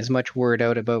getting as much word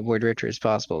out about Void Rifter as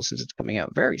possible since it's coming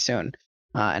out very soon.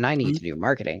 And I need to do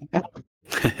marketing, but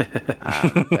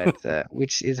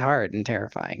which is hard and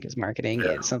terrifying because marketing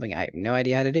is something I have no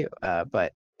idea how to do.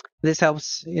 But this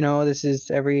helps. This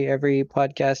is every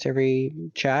podcast, every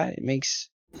chat. It makes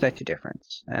such a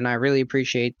difference, and I really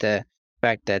appreciate the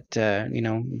fact that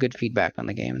good feedback on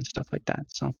the game and stuff like that.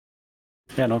 So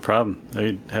Yeah, no problem.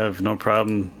 I have no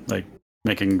problem like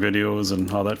making videos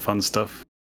and all that fun stuff.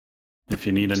 If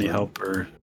you need any help or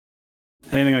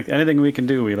anything we can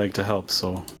do, we like to help.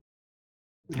 So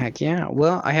heck yeah.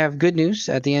 Well, I have good news.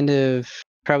 At the end of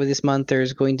probably this month,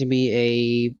 there's going to be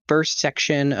a first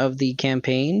section of the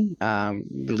campaign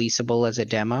releasable as a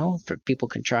demo for people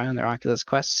can try on their Oculus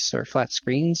Quests or flat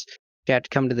screens. You have to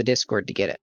come to the Discord to get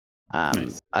it.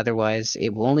 Nice. Otherwise, it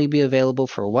will only be available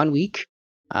for 1 week,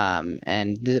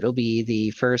 and it'll be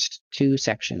the first 2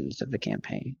 sections of the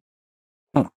campaign.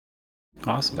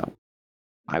 Awesome. So,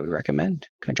 I would recommend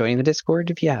joining the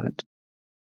Discord if you haven't.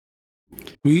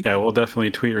 Yeah, we'll definitely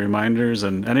tweet reminders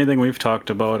and anything we've talked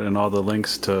about and all the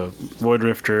links to Void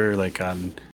Rifter, like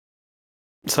on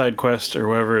SideQuest or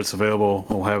wherever it's available.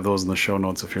 We'll have those in the show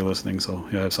notes if you're listening, so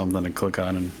you have something to click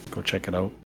on and go check it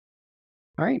out.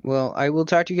 All right. Well, I will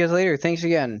talk to you guys later. Thanks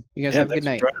again. You guys have a good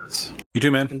night. You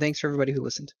too, man. And thanks for everybody who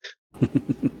listened. All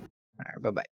right.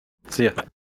 Bye-bye. See ya.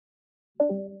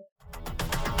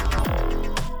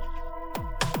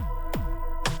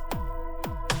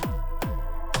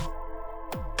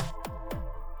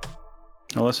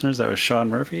 Now, listeners, that was Sean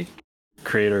Murphy,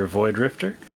 creator of Void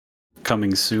Rifter.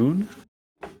 coming soon.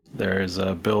 There is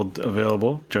a build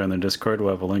available. Join the Discord.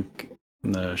 We'll have a link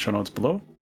in the show notes below.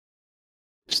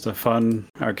 Just a fun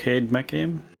arcade mech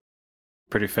game.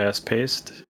 Pretty fast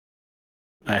paced.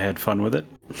 I had fun with it.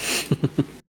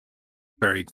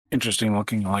 Very interesting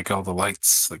looking. I like all the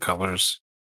lights, the colors.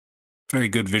 Very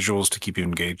good visuals to keep you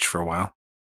engaged for a while.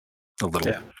 The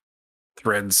little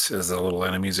threads as the little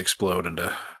enemies explode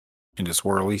into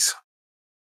swirlies.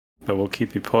 But we'll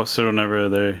keep you posted whenever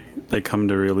they come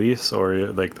to release, or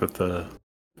like with the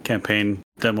campaign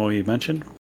demo you mentioned.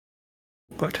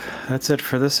 But that's it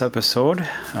for this episode.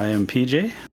 I am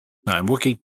PJ. I'm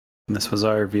Wookie. And this was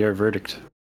our VR verdict.